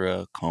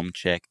Alexandra. Come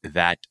check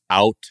that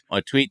out.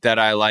 A tweet that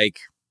I like.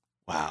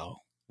 Wow.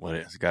 What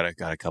is got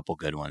a couple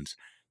good ones.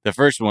 The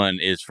first one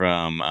is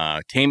from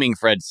Taming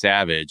Fred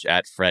Savage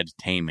at Fred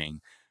Taming.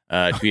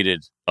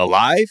 Tweeted,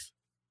 alive?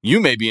 You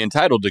may be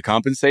entitled to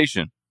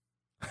compensation.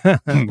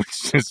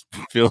 Which just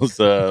feels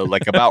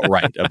like about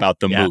right about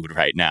the mood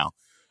right now.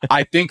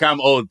 I think I'm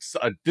old.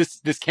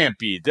 This can't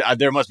be.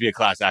 There must be a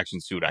class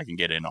action suit I can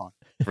get in on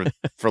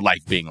for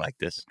life being like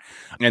this.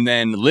 And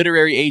then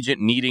literary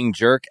agent needing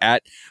jerk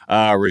at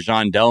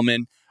Rajan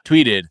Delman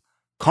tweeted,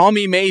 "Call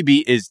Me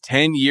Maybe is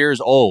 10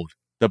 years old.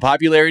 The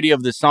popularity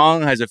of the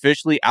song has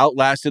officially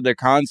outlasted the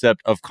concept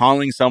of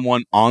calling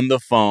someone on the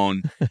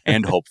phone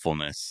and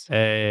hopefulness."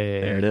 Hey,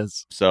 there it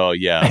is. So,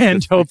 yeah.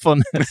 And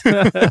hopefulness.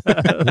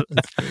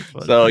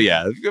 So,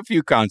 yeah, a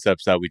few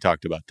concepts that we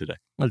talked about today.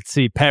 Let's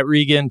see. Pat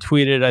Regan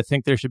tweeted, I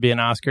think there should be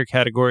an Oscar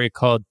category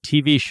called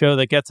TV show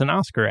that gets an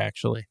Oscar,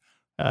 actually,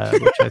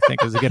 which I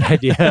think is a good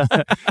idea.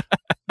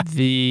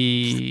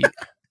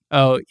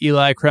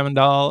 Eli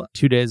Kremendal,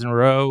 2 days in a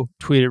row,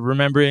 tweeted,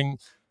 remembering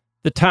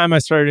the time I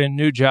started a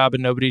new job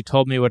and nobody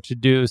told me what to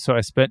do, so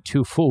I spent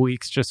 2 full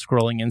weeks just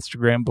scrolling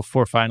Instagram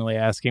before finally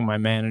asking my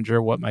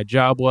manager what my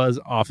job was.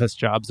 Office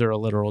jobs are a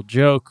literal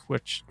joke,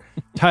 which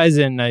ties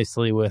in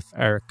nicely with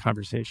our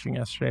conversation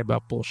yesterday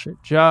about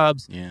bullshit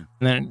jobs. Yeah.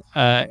 And then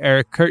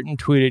Eric Curtin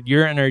tweeted,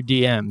 you're in her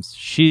DMs.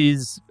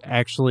 She's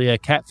actually a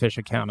catfish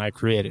account I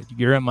created.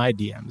 You're in my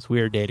DMs.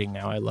 We are dating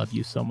now. I love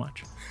you so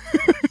much.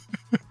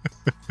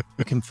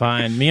 You can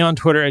find me on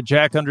Twitter at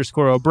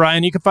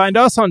Jack_O'Brien. You can find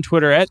us on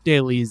Twitter at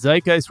Daily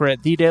Zeitgeist. We're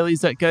at The Daily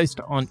Zeitgeist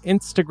on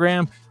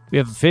Instagram. We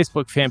have a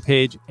Facebook fan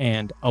page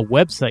and a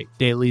website,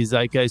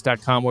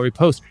 dailyzeitgeist.com, where we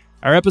post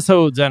our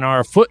episodes and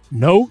our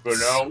footnotes,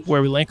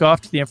 where we link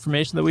off to the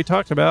information that we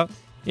talked about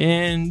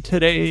in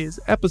today's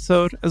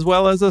episode, as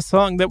well as a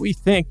song that we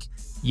think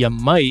you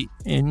might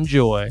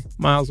enjoy.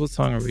 Miles, what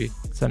song are we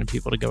sending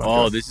people to go enjoy?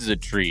 Oh, this is a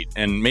treat.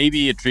 And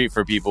maybe a treat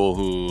for people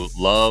who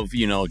love,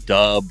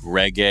 dub,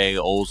 reggae,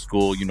 old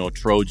school,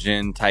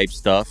 Trojan type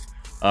stuff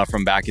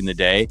from back in the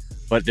day.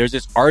 But there's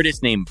this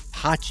artist named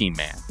Pachi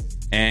Man.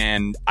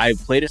 And I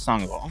played a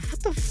song. Oh,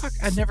 what the fuck?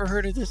 I never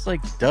heard of this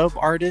dub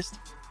artist.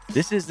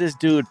 This is this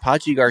dude,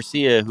 Pachi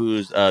Garcia,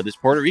 who's this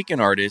Puerto Rican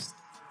artist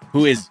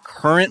who is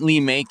currently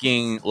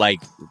making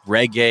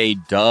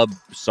reggae dub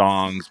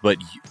songs, but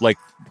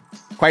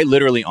quite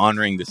literally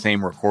honoring the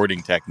same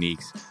recording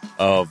techniques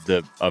of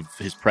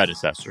his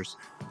predecessors.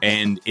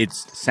 And it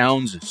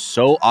sounds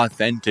so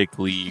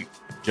authentically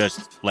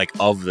just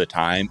of the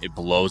time. It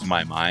blows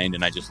my mind.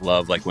 And I just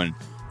love when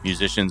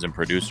musicians and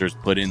producers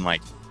put in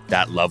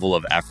that level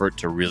of effort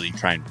to really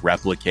try and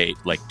replicate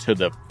to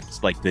the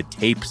the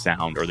tape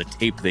sound or the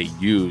tape they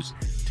use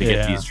to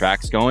get these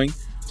tracks going.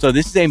 So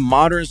this is a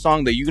modern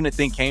song that you're going to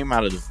think came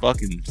out of the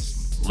fucking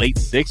late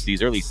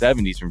 60s, early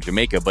 70s from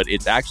Jamaica, but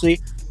it's actually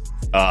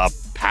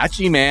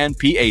Pachi Man,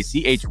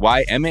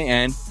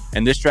 Pachyman,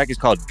 and this track is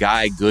called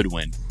Guy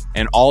Goodwin.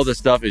 And all the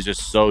stuff is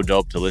just so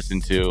dope to listen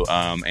to.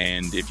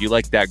 And if you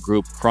like that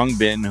group,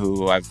 Krungbin,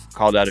 who I've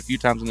called out a few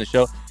times on the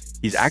show,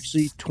 he's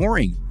actually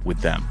touring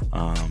with them.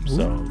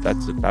 So that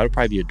would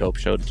probably be a dope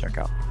show to check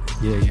out.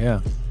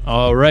 Yeah.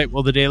 All right.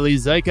 Well, the Daily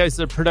Zeitgeist is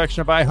a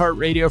production of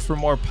iHeartRadio. For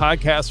more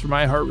podcasts from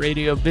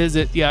iHeartRadio,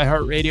 visit the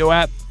iHeartRadio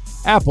app,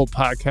 Apple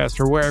Podcast,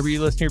 or wherever you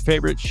listen to your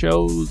favorite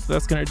shows.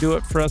 That's going to do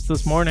it for us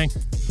this morning.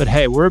 But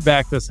hey, we're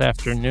back this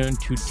afternoon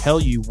to tell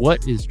you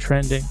what is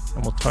trending,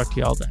 and we'll talk to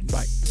you all then.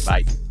 Bye.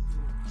 Bye.